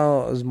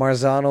Marzano's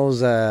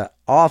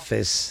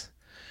office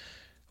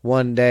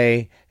one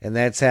day, and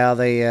that's how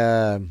they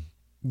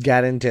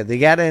got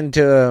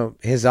into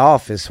his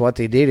office. What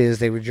they did is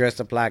they were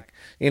dressed up like,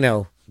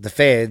 the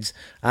feds,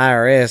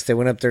 IRS. They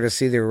went up there to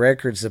see their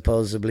records,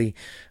 supposedly.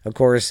 Of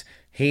course,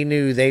 he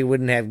knew they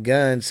wouldn't have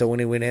guns, so when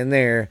he went in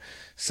there,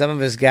 some of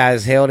his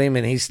guys held him,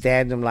 and he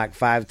stabbed him like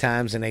 5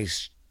 times, and they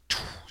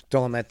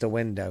threw him at the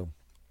window.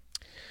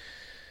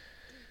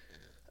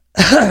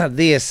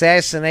 The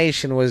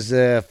assassination was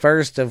the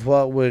first of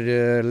what would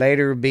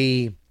later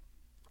be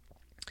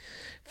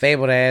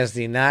fabled as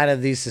the Night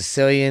of the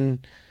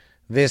Sicilian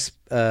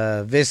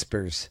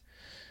Vespers.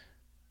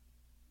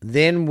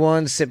 Then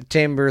one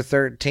September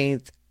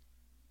 13th,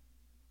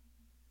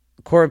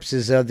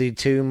 corpses of the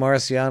two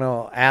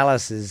Marciano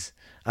Eliases,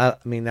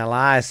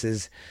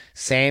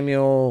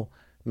 Samuel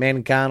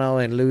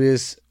Mancano and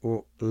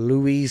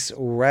Luis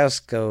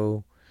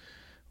Orozco,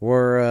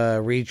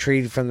 were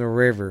retrieved from the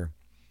river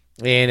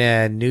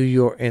in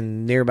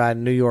nearby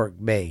New York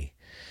Bay,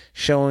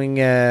 showing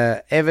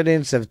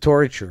evidence of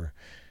torture.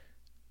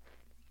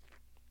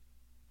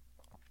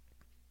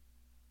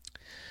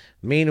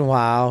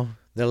 Meanwhile,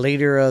 the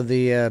leader of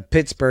the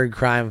Pittsburgh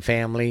crime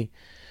family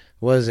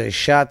was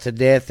shot to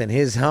death in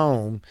his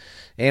home,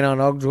 and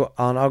on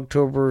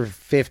October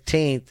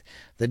 15th,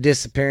 the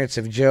disappearance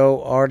of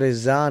Joe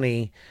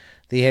Artizzani,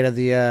 the head of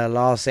the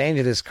Los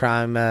Angeles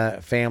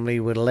crime family,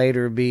 would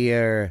later be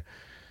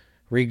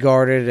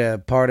regarded a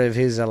part of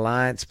his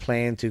alliance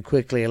plan to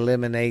quickly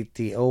eliminate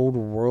the old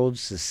world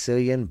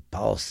Sicilian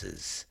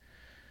bosses.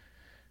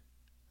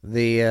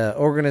 The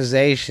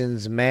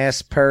organization's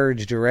mass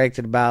purge,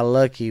 directed by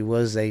Lucky,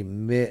 was not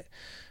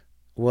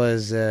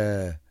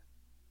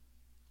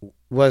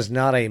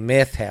a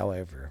myth,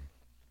 however.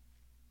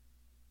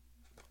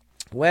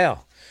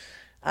 Well,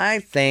 I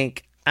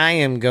think I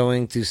am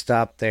going to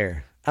stop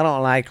there. I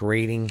don't like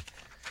reading.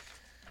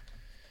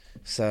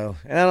 So,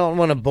 and I don't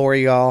want to bore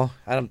y'all.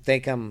 I don't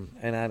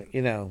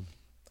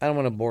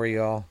want to bore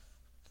y'all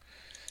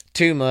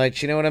too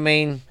much, you know what I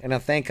mean? And I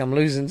think I'm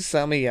losing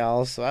some of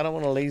y'all, so I don't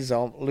want to lose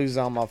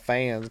all my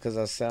fans because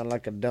I sound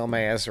like a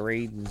dumbass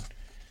reading.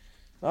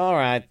 All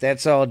right,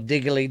 that's all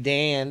Diggly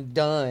Dan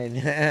done.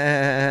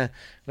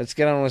 Let's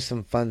get on with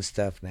some fun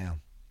stuff now.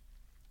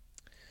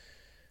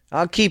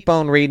 I'll keep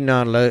on reading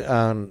on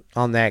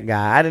that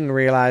guy. I didn't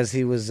realize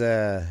he was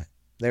there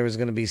was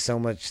going to be so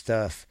much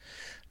stuff.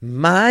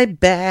 My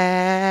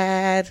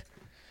bad.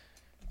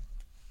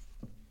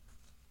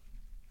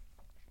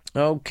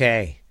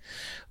 Okay.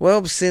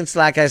 Well, since,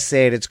 like I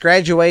said, it's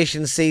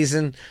graduation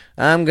season,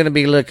 I'm going to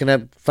be looking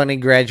up funny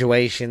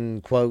graduation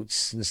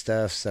quotes and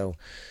stuff. So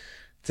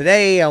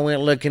today I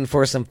went looking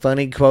for some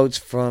funny quotes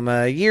from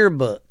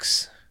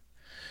yearbooks.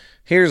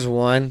 Here's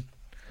one.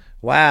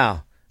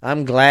 Wow,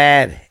 I'm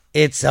glad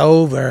it's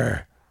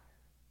over.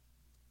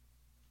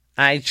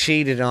 I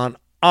cheated on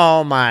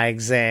all my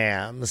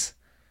exams.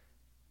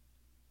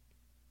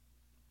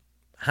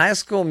 High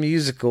School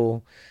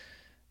Musical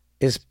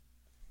is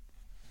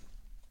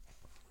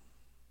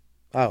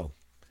the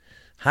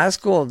High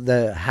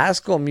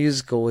School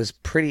Musical is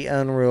pretty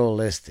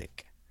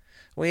unrealistic.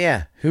 Well,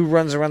 yeah, who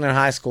runs around their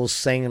high school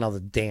singing all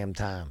the damn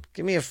time?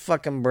 Give me a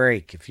fucking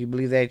break. If you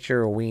believe that,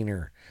 you're a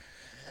wiener.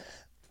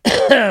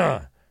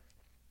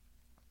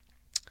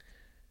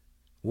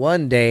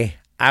 One day,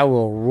 I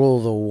will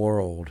rule the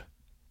world.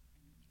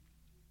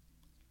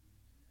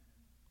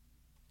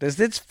 Does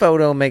this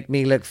photo make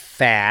me look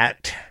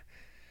fat?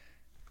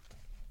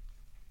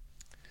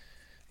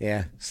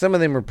 Yeah, some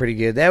of them were pretty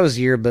good. That was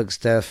yearbook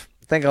stuff.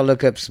 I think I'll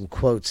look up some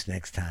quotes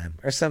next time.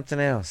 Or something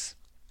else.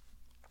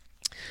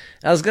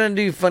 I was going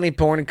to do funny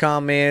porn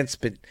comments,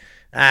 but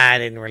I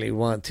didn't really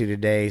want to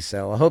today.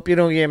 So I hope you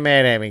don't get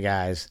mad at me,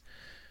 guys.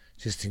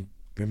 Just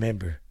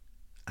remember,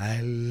 I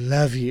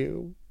love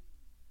you.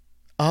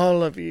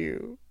 All of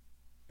you.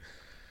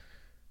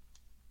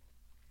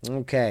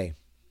 Okay.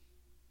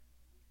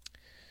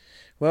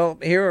 Well,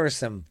 here are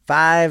some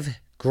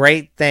 5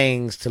 great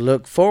things to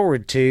look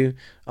forward to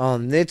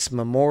on this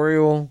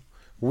Memorial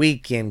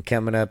Weekend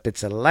coming up.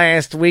 It's the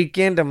last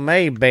weekend of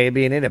May,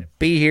 baby, and it'll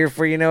be here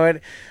for you know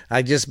it.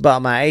 I just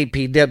bought my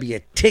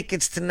APW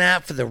tickets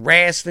tonight for the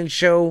wrestling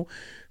show.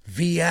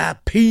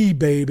 VIP,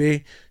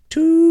 baby.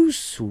 Too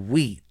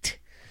sweet.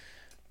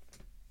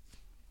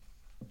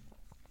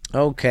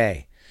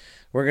 Okay.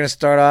 We're going to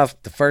start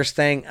off. The first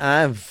thing,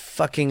 I'm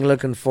fucking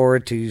looking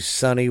forward to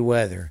sunny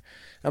weather.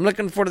 I'm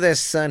looking forward to that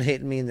sun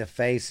hitting me in the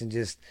face and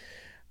just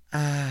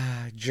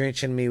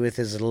drenching me with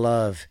his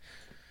love.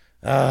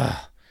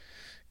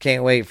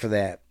 Can't wait for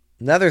that.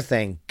 Another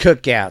thing,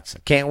 cookouts.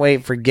 Can't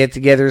wait for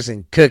get-togethers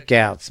and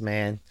cookouts,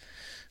 man.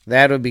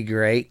 That would be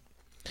great.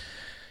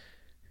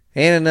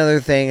 And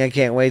another thing I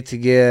can't wait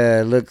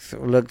to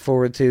look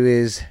forward to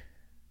is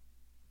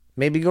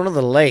maybe going to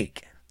the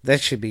lake.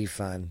 That should be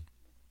fun.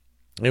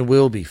 It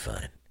will be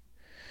fun.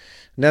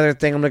 Another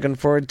thing I'm looking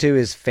forward to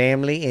is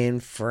family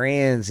and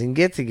friends and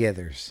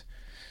get-togethers.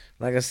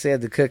 Like I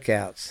said, the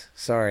cookouts.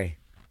 Sorry,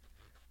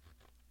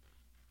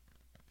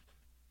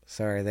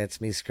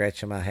 that's me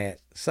scratching my hat.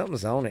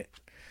 Something's on it.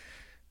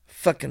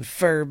 Fucking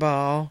fur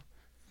ball.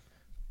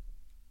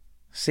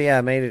 See,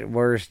 I made it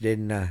worse,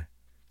 didn't I?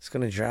 It's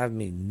gonna drive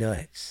me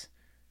nuts.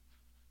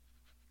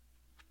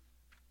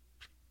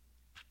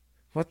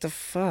 What the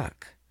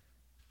fuck?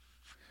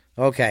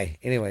 Okay,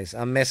 anyways,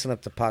 I'm messing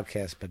up the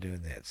podcast by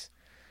doing this.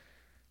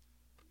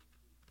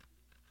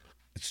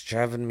 It's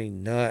driving me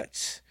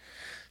nuts.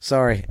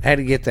 Sorry, I had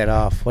to get that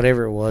off.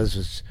 Whatever it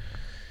was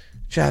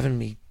driving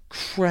me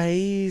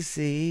crazy.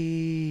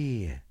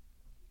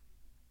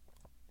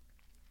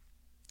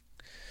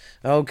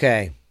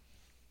 Okay.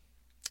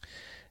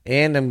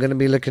 And I'm going to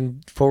be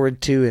looking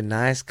forward to a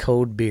nice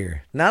cold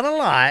beer. Not a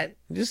lot,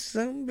 just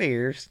some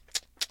beers.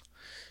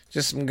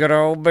 Just some good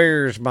old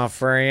beers, my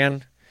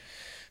friend.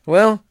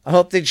 Well, I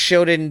hope this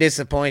show didn't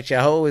disappoint you.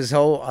 I hope it was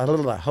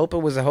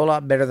a whole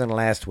lot better than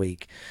last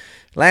week.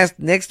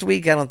 Next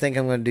week, I don't think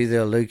I'm going to do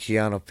the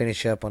Luciano.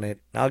 Finish up on it.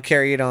 I'll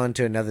carry it on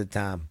to another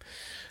time.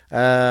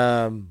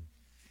 I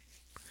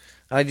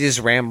just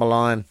ramble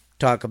on,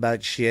 talk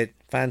about shit,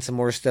 find some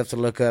more stuff to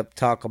look up,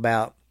 talk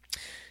about.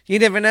 You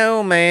never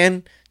know,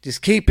 man.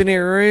 Just keeping it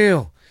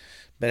real.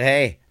 But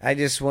hey, I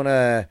just want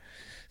to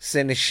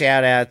send a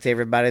shout out to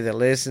everybody that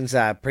listens.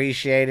 I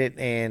appreciate it.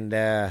 And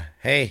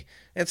hey,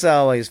 it's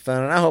always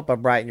fun. And I hope I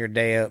brighten your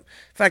day up.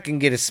 If I can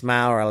get a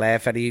smile or a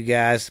laugh out of you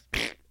guys,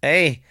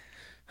 hey,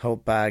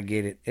 hope I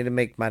get it. It'll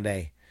make my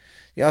day.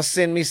 Y'all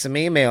send me some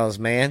emails,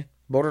 man.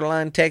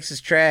 Borderline Texas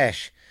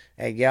Trash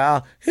at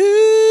yahoo.com,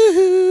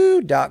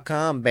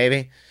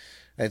 baby.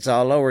 It's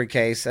all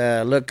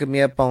lowercase. Look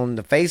me up on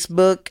the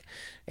Facebook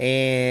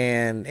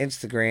and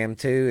Instagram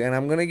too. And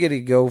I'm gonna get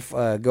a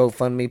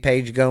GoFundMe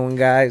page going,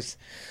 guys.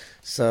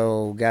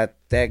 So got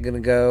that gonna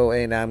go,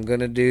 and I'm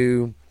gonna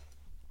do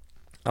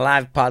a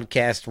live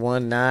podcast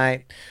one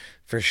night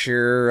for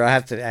sure. I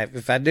have to.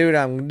 If I do it,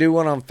 I'm gonna do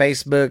one on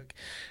Facebook,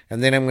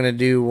 and then I'm gonna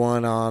do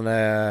one on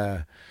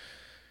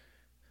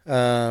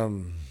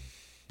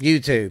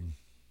YouTube.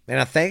 And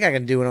I think I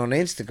can do it on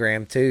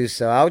Instagram too.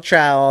 So I'll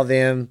try all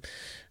them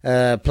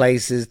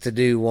places to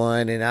do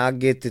one, and I'll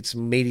get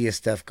some media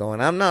stuff going.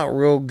 I'm not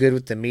real good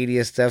with the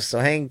media stuff, so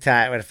hang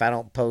tight. But if I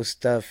don't post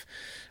stuff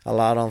a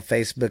lot on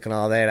Facebook and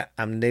all that,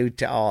 I'm new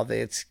to all that.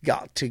 It's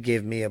got to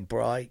give me a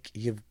break.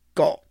 You've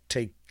got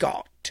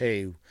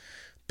to.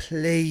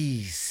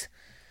 Please.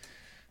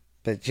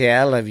 But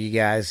yeah, I love you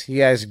guys. You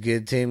guys are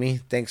good to me.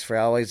 Thanks for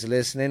always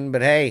listening.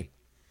 But hey,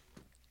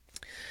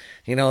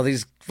 you know,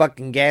 these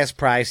fucking gas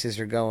prices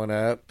are going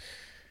up.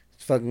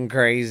 It's fucking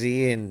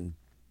crazy. And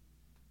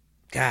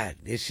God,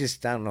 it's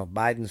just, I don't know,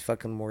 Biden's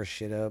fucking more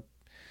shit up.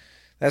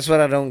 That's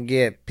what I don't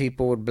get.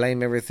 People would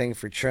blame everything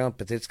for Trump,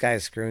 but this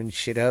guy's screwing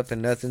shit up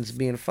and nothing's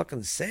being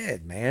fucking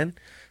said, man.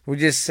 We're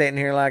just sitting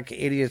here like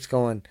idiots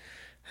going,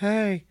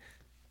 hey,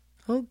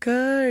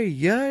 okay,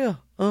 yeah,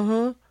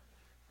 uh-huh.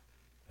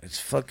 It's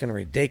fucking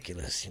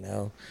ridiculous, you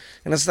know.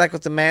 And it's like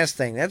with the mask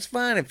thing. That's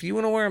fine. If you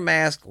want to wear a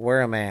mask,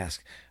 wear a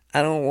mask.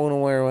 I don't want to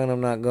wear one.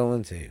 I'm not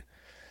going to.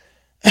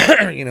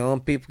 You know,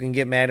 and people can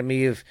get mad at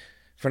me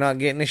for not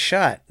getting a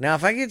shot. Now,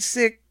 if I get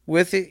sick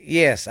with it,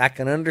 yes, I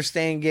can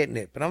understand getting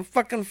it. But I'm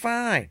fucking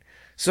fine.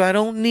 So I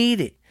don't need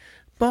it.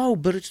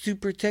 But it's to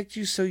protect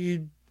you so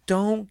you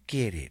don't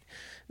get it.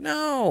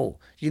 No.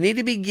 You need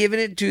to be giving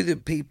it to the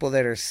people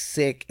that are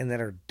sick and that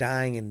are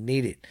dying and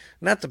need it.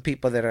 Not the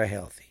people that are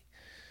healthy.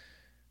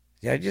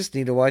 Yeah, I just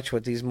need to watch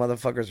what these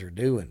motherfuckers are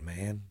doing,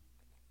 man.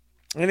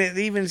 And it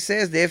even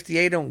says the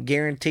FDA don't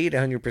guarantee it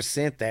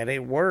 100% that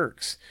it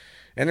works.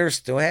 And they're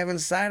still having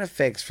side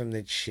effects from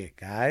this shit,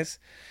 guys.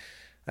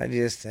 I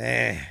just,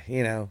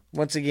 you know,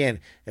 once again,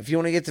 if you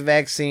want to get the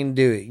vaccine,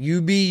 do it.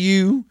 You be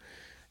you.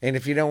 And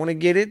if you don't want to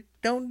get it,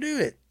 don't do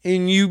it.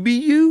 And you be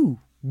you.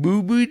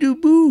 Boo boo doo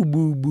boo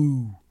boo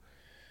boo.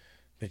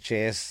 But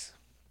yes,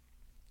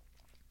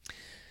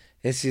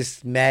 it's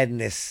just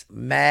madness.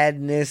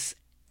 Madness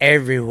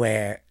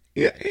everywhere.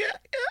 Yeah.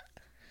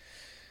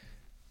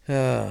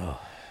 Oh.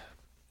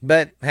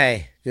 But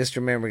hey, just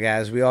remember,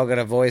 guys, we all got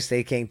a voice.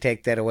 They can't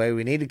take that away.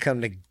 We need to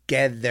come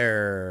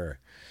together.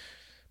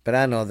 But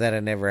I know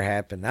that'll never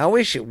happen. I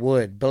wish it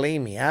would.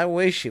 Believe me, I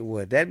wish it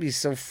would. That'd be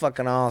so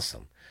fucking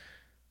awesome.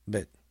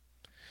 But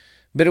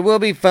it will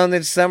be fun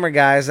this summer,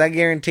 guys. I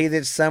guarantee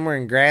this summer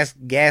and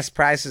gas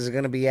prices are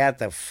going to be at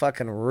the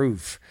fucking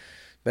roof.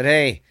 But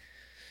hey,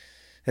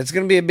 it's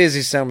going to be a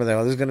busy summer,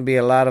 though. There's going to be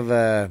a lot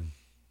of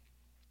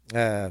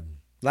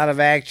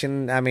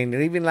action. I mean,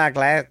 even like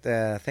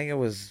I think it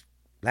was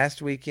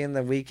last weekend.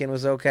 The weekend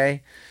was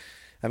okay.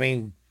 I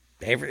mean,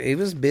 it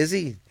was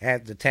busy.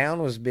 The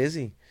town was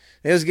busy.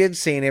 It was good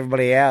seeing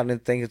everybody out, and I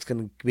think it's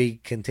going to be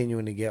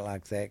continuing to get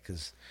like that.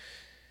 Because,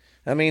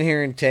 I mean,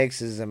 here in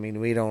Texas, I mean,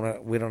 we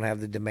don't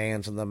have the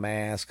demands on the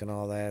mask and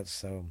all that.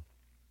 So,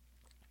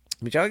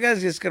 but y'all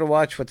guys just got to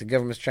watch what the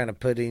government's trying to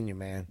put in you,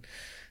 man.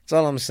 That's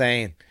all I'm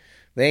saying.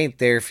 They ain't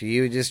there for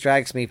you. It just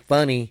strikes me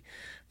funny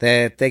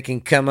that they can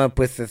come up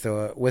with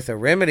a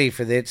remedy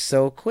for this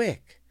so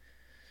quick.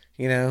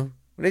 You know,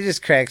 it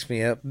just cracks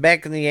me up.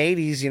 Back in the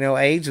 80s,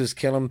 AIDS was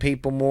killing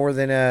people more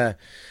than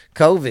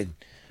COVID.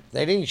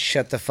 They didn't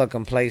shut the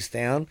fucking place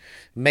down,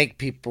 make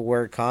people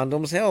wear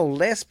condoms. Hell,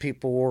 less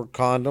people wore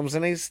condoms,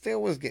 and they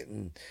still was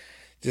getting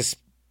just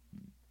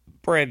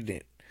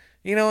pregnant.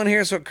 And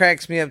here's what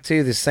cracks me up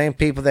too: the same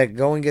people that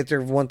go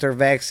and want their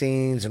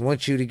vaccines and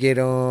want you to get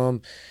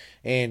them,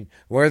 and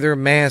wear their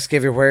mask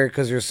everywhere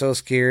because they're so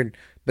scared,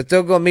 but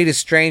they'll go meet a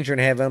stranger and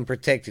have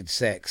unprotected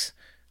sex.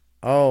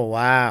 Oh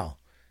wow,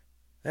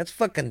 that's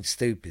fucking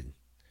stupid.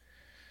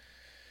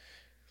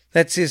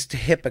 That's just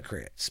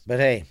hypocrites. But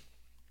hey,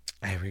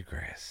 I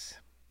regress.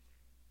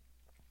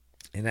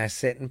 And I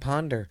sit and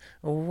ponder,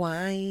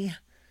 why?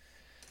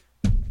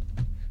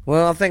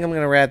 Well, I think I'm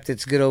going to wrap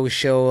this good old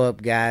show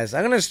up, guys.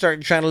 I'm going to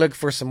start trying to look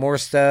for some more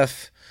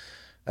stuff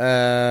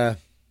to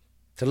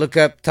look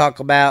up, talk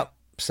about.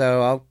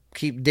 So I'll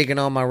keep digging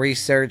on my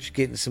research,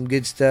 getting some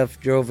good stuff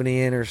driven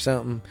in or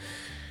something,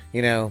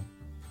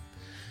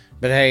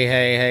 But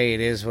hey, it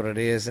is what it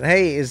is. And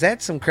hey, is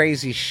that some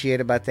crazy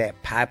shit about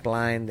that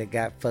pipeline that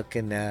got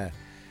fucking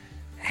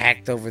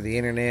hacked over the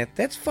internet?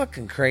 That's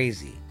fucking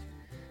crazy.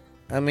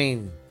 I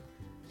mean,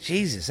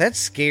 Jesus, that's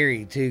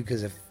scary too.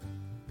 Because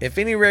if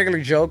any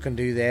regular Joe can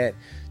do that,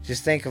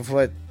 just think of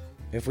what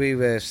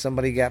if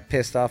somebody got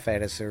pissed off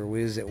at us or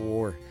we was at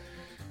war.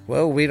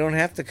 Well, we don't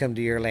have to come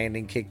to your land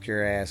and kick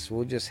your ass.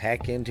 We'll just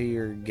hack into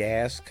your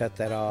gas, cut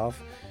that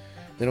off.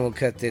 Then we'll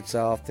cut this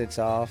off.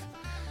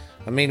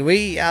 I mean,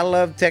 I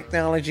love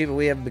technology, but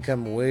we have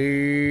become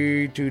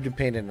way too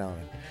dependent on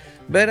it.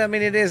 But, I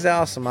mean, it is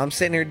awesome. I'm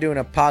sitting here doing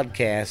a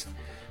podcast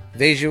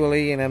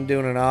visually, and I'm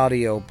doing an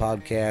audio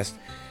podcast,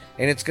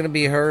 and it's going to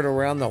be heard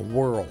around the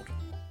world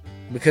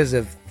because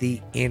of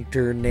the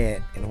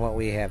internet and what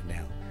we have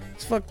now.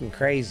 It's fucking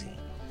crazy.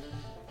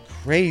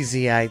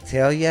 Crazy, I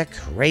tell ya.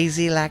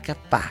 Crazy like a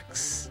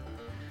fox.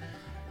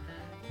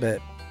 But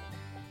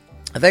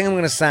I think I'm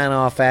going to sign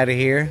off out of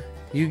here.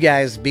 You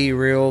guys be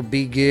real,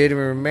 be good, and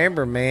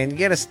remember, man, you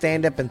got to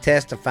stand up and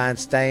testify and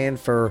stand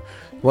for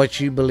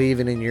what you believe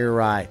in your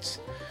rights.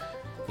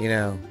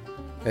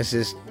 It's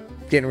just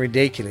getting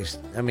ridiculous.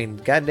 I mean,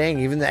 god dang,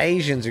 even the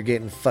Asians are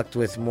getting fucked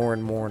with more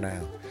and more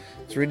now.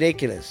 It's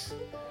ridiculous.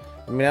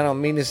 I mean, I don't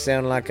mean to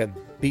sound like a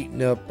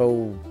beaten up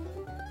old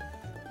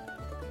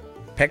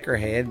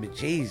peckerhead, but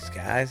geez,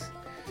 guys,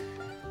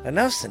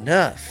 enough's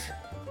enough.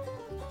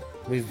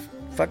 We've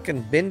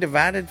fucking been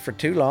divided for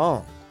too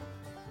long.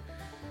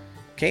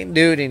 Can't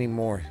do it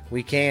anymore.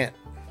 We can't.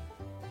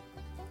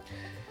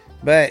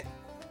 But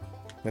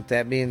with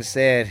that being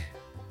said,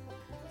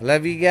 I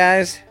love you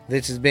guys.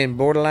 This has been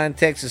Borderline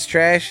Texas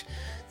Trash,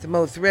 the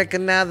most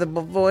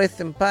recognizable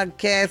voice and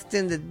podcast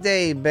in the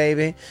day,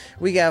 baby.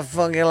 We got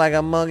funky like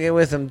a monkey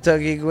with some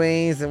Tucky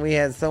Queens, and we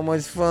had so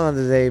much fun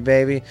today,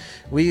 baby.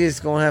 We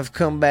just gonna have to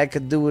come back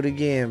and do it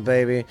again,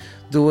 baby.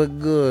 Do it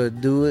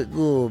good,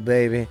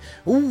 baby.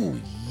 Ooh,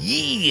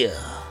 yeah.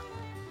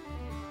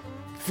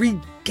 Freak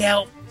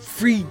out,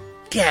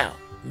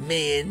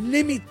 man.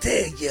 Let me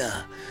tell ya.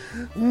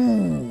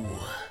 Ooh,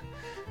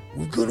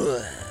 we're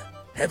gonna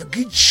have a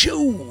good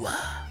show.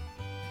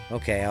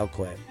 Okay, I'll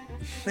quit.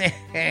 But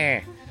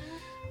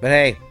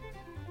hey,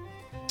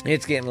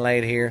 it's getting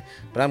late here,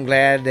 but I'm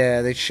glad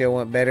this show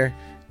went better.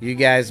 You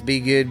guys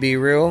be good, be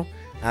real.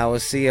 I will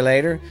see you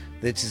later.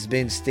 This has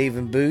been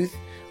Stephen Booth,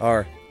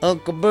 or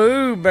Uncle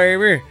Boo,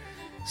 baby,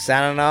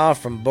 signing off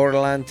from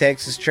Borderline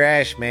Texas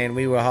Trash, man.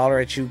 We will holler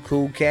at you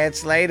cool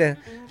cats later.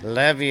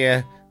 Love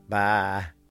ya. Bye.